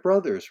Band of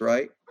Brothers,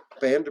 right?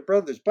 Band of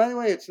Brothers. By the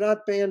way, it's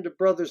not Band of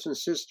Brothers and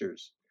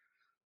Sisters.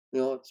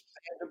 It's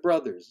Band of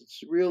Brothers.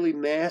 It's really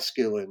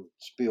masculine,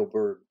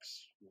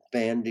 Spielberg's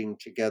banding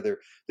together.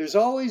 There's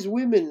always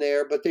women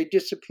there, but they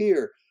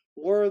disappear.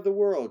 War of the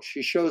Worlds,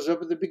 she shows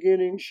up at the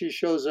beginning, she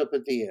shows up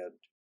at the end.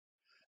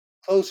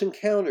 Close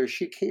Encounters,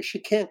 she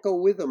can't go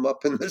with them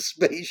up in the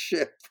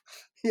spaceship.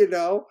 You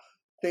know,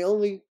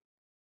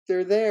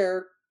 they're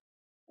there.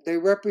 They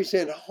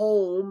represent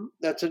home.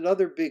 That's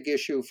another big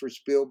issue for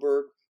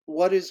Spielberg.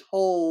 What is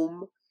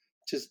home?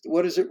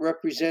 What does it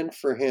represent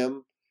for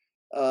him?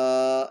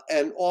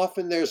 And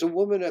often there's a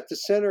woman at the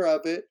center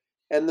of it,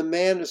 and the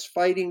man is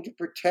fighting to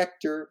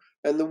protect her,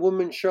 and the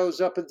woman shows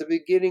up at the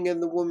beginning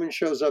and the woman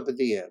shows up at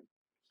the end.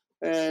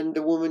 And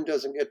the woman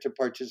doesn't get to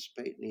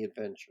participate in the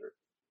adventure.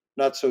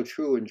 Not so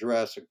true in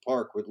Jurassic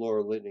Park with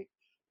Laura Linney,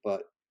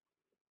 but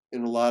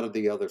in a lot of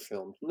the other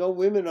films. No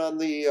women on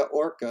the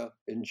Orca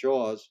in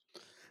Jaws.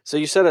 So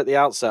you said at the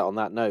outset on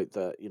that note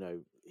that, you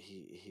know,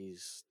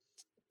 he's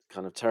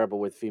kind of terrible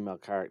with female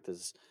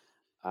characters,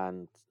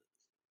 and,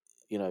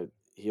 you know,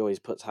 he always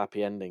puts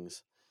happy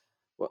endings.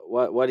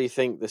 Why do you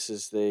think this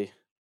is the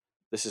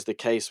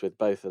case with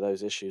both of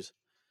those issues?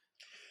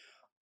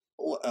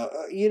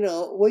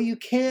 You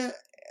can't,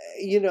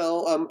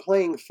 I'm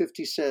playing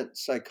 50 Cent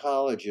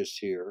psychologist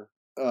here.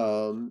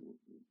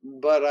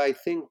 But I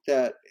think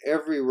that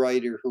every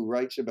writer who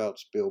writes about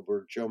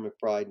Spielberg, Joe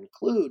McBride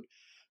included,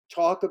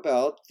 talk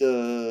about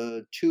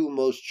the two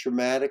most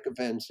traumatic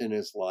events in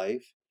his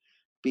life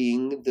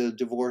being the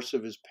divorce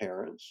of his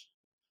parents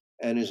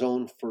and his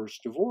own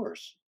first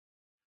divorce.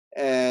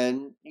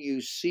 And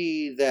you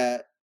see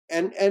that,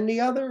 and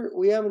the other,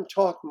 we haven't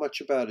talked much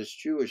about his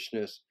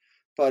Jewishness,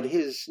 but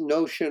his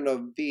notion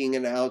of being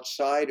an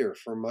outsider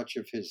for much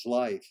of his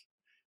life,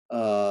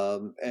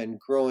 and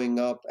growing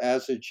up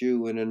as a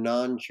Jew in a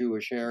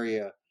non-Jewish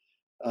area,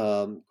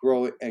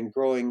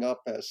 growing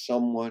up as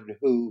someone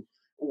who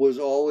was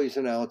always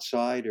an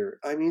outsider.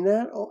 I mean,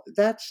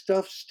 that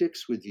stuff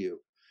sticks with you.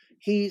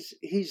 He's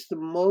the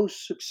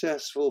most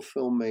successful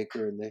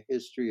filmmaker in the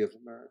history of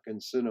American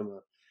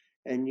cinema,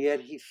 and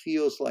yet he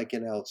feels like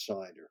an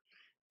outsider.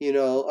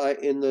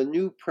 In the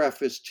new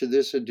preface to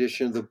this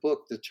edition of the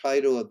book, the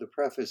title of the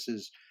preface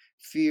is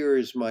 "Fear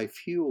is My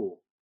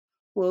Fuel."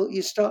 Well,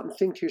 you stop and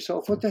think to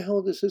yourself, what the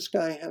hell does this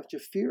guy have to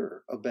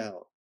fear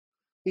about?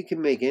 He can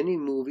make any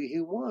movie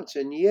he wants,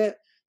 and yet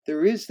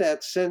there is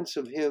that sense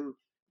of him,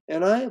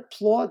 and I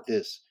applaud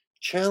this,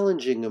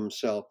 challenging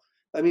himself.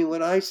 I mean,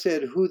 when I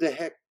said, who the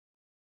heck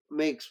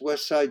makes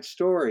West Side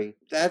Story,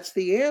 that's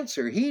the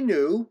answer. He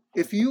knew.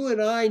 If you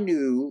and I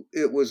knew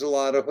it was a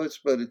lot of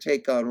chutzpah to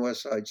take on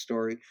West Side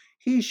Story,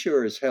 he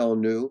sure as hell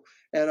knew.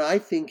 And I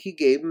think he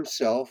gave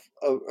himself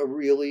a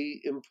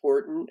really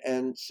important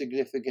and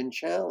significant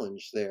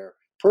challenge there,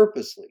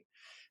 purposely.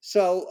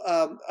 So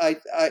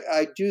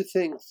I do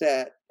think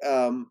that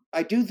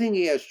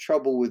he has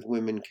trouble with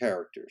women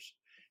characters.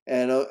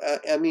 And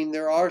I mean,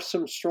 there are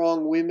some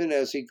strong women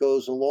as he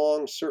goes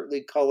along,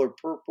 certainly Color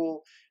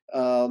Purple.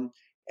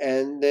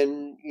 And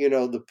then,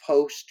 the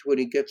Post, when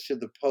he gets to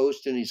the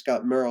Post and he's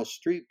got Meryl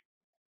Streep,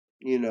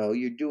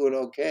 you're doing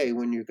okay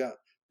when you got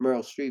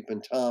Meryl Streep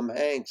and Tom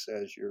Hanks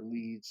as your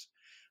leads.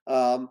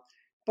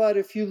 But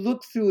if you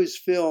look through his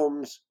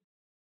films,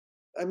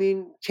 I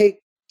mean, take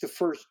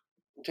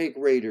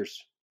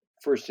Raiders,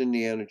 first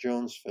Indiana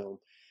Jones film.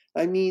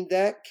 I mean,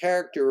 that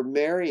character,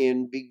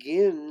 Marion,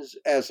 begins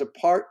as a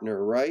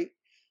partner, right?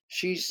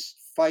 She's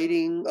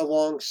fighting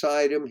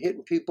alongside him,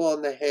 hitting people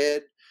on the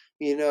head,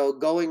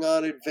 going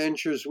on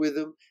adventures with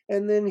him.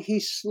 And then he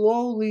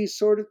slowly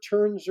sort of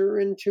turns her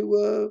into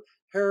a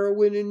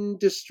heroine in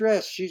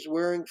distress. She's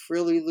wearing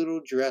frilly little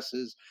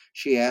dresses.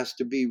 She has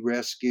to be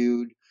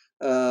rescued.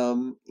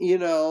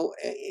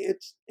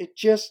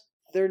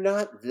 They're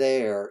not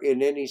there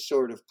in any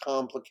sort of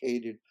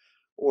complicated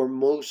or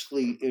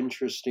mostly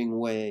interesting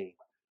way.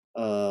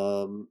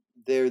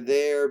 They're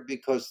there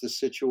because the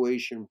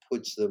situation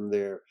puts them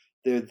there.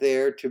 They're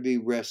there to be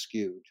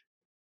rescued.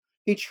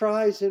 He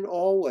tries in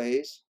all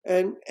ways,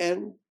 and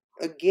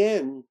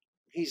again,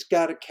 he's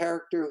got a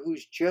character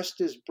who's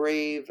just as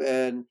brave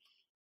and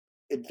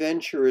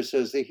adventurous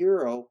as the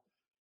hero,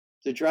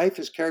 the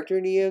Dreyfuss character,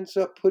 and he ends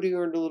up putting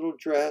her in a little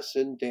dress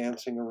and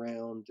dancing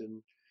around.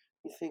 And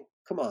you think,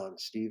 come on,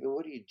 Stephen,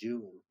 what are you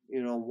doing?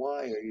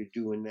 Why are you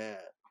doing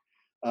that?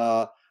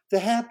 The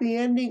happy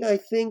ending, I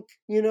think,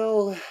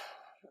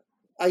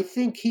 I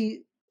think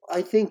he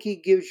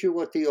gives you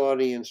what the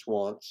audience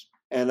wants.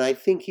 And I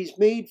think he's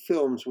made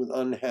films with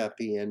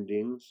unhappy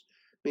endings.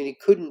 I mean, he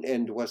couldn't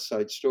end West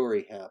Side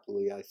Story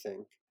happily, I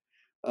think.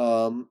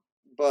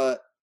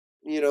 But,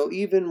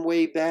 even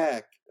way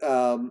back,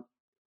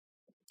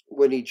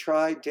 when he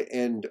tried to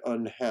end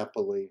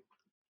unhappily,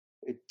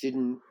 it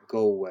didn't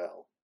go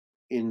well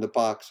in the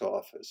box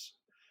office.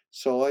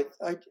 So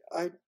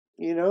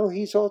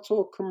he's also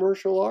a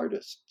commercial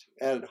artist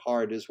at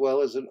heart as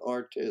well as an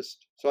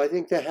artist. So I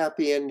think the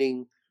happy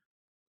ending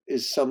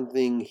is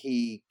something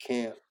he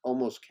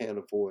almost can't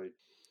avoid.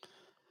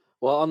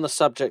 Well, on the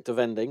subject of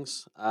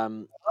endings,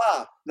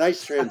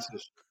 nice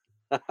transition.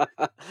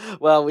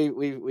 Well,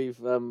 we've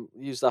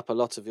used up a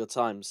lot of your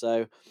time,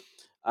 so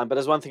but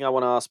there's one thing I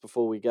want to ask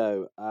before we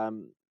go.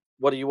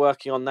 what are you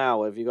working on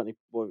now? Have you got any?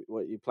 What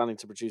are you planning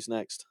to produce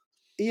next?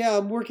 Yeah,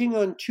 I'm working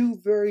on two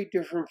very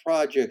different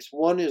projects.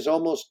 One is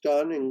almost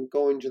done and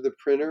going to the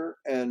printer,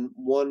 and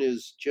one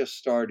is just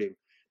starting.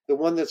 The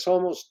one that's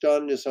almost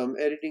done is I'm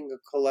editing a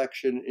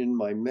collection in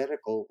my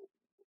medical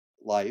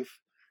life,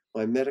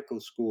 my medical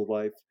school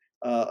life.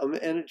 I'm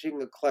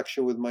editing a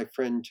collection with my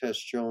friend Tess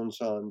Jones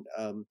on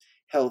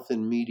health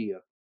and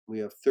media. We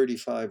have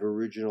 35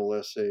 original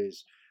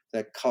essays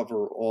that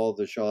cover all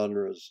the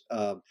genres.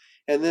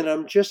 And then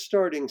I'm just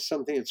starting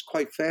something that's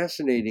quite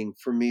fascinating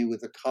for me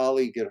with a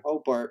colleague at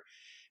Hobart.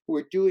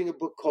 We're doing a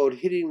book called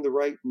Hitting the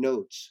Right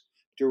Notes,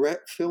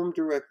 Direct Film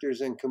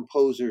Directors and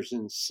Composers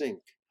in Sync.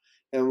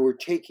 And we're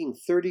taking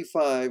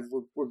 35,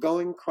 we're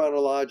going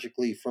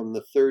chronologically from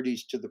the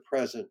 30s to the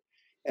present,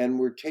 and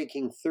we're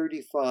taking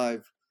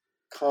 35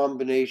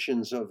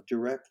 combinations of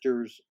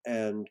directors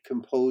and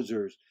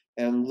composers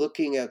and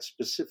looking at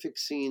specific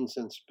scenes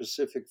and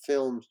specific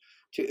films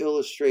to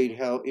illustrate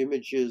how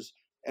images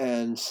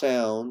and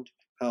sound,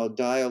 how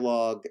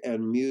dialogue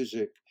and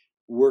music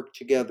work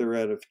together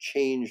and have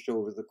changed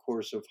over the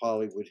course of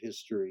Hollywood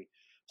history.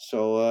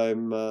 So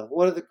I'm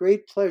one of the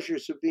great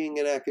pleasures of being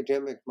an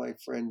academic, my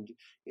friend,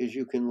 is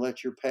you can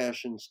let your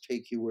passions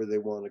take you where they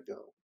want to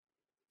go.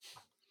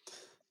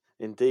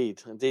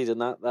 Indeed, and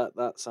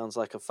that sounds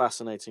like a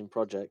fascinating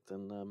project,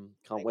 and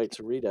can't wait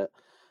to read it.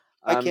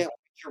 I can't wait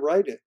to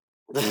write it.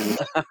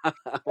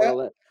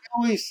 Well, I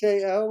always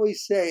say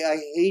I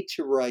hate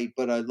to write,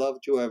 but I love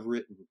to have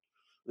written.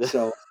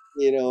 So,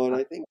 and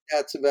I think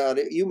that's about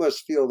it. You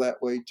must feel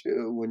that way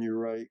too when you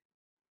write.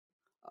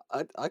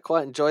 I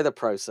quite enjoy the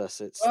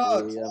process. It's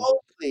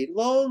It's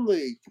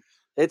lonely.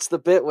 It's the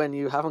bit when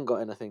you haven't got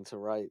anything to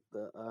write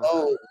that.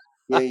 Oh,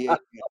 yeah.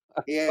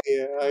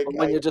 And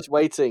when you're just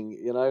waiting,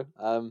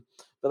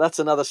 but that's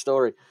another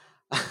story.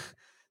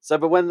 So,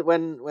 but when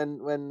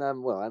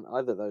well,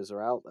 either of those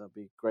are out, that'd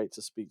be great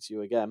to speak to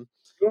you again.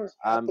 Sure,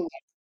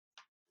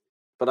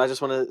 but I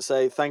just want to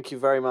say thank you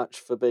very much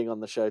for being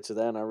on the show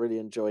today, and I really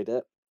enjoyed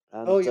it.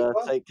 And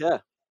take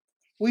care.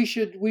 We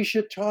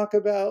should talk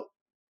about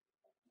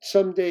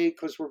someday,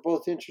 because we're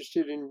both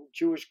interested in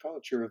Jewish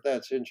culture, if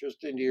that's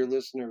interesting to your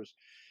listeners.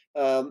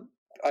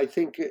 I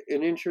think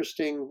an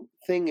interesting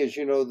thing is,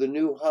 the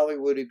new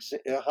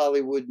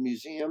Hollywood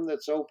Museum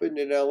that's opened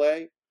in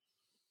LA,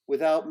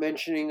 without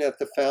mentioning that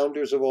the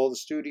founders of all the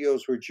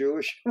studios were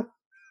Jewish.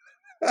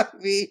 I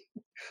mean,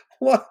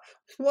 what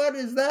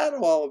is that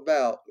all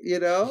about?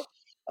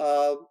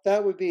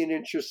 That would be an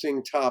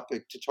interesting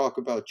topic to talk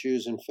about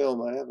Jews in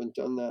film. I haven't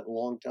done that in a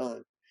long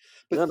time.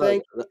 But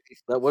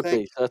that would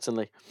be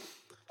certainly.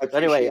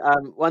 Anyway,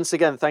 once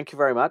again, thank you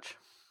very much,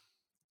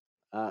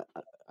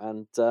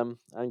 and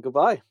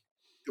goodbye.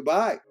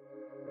 Goodbye.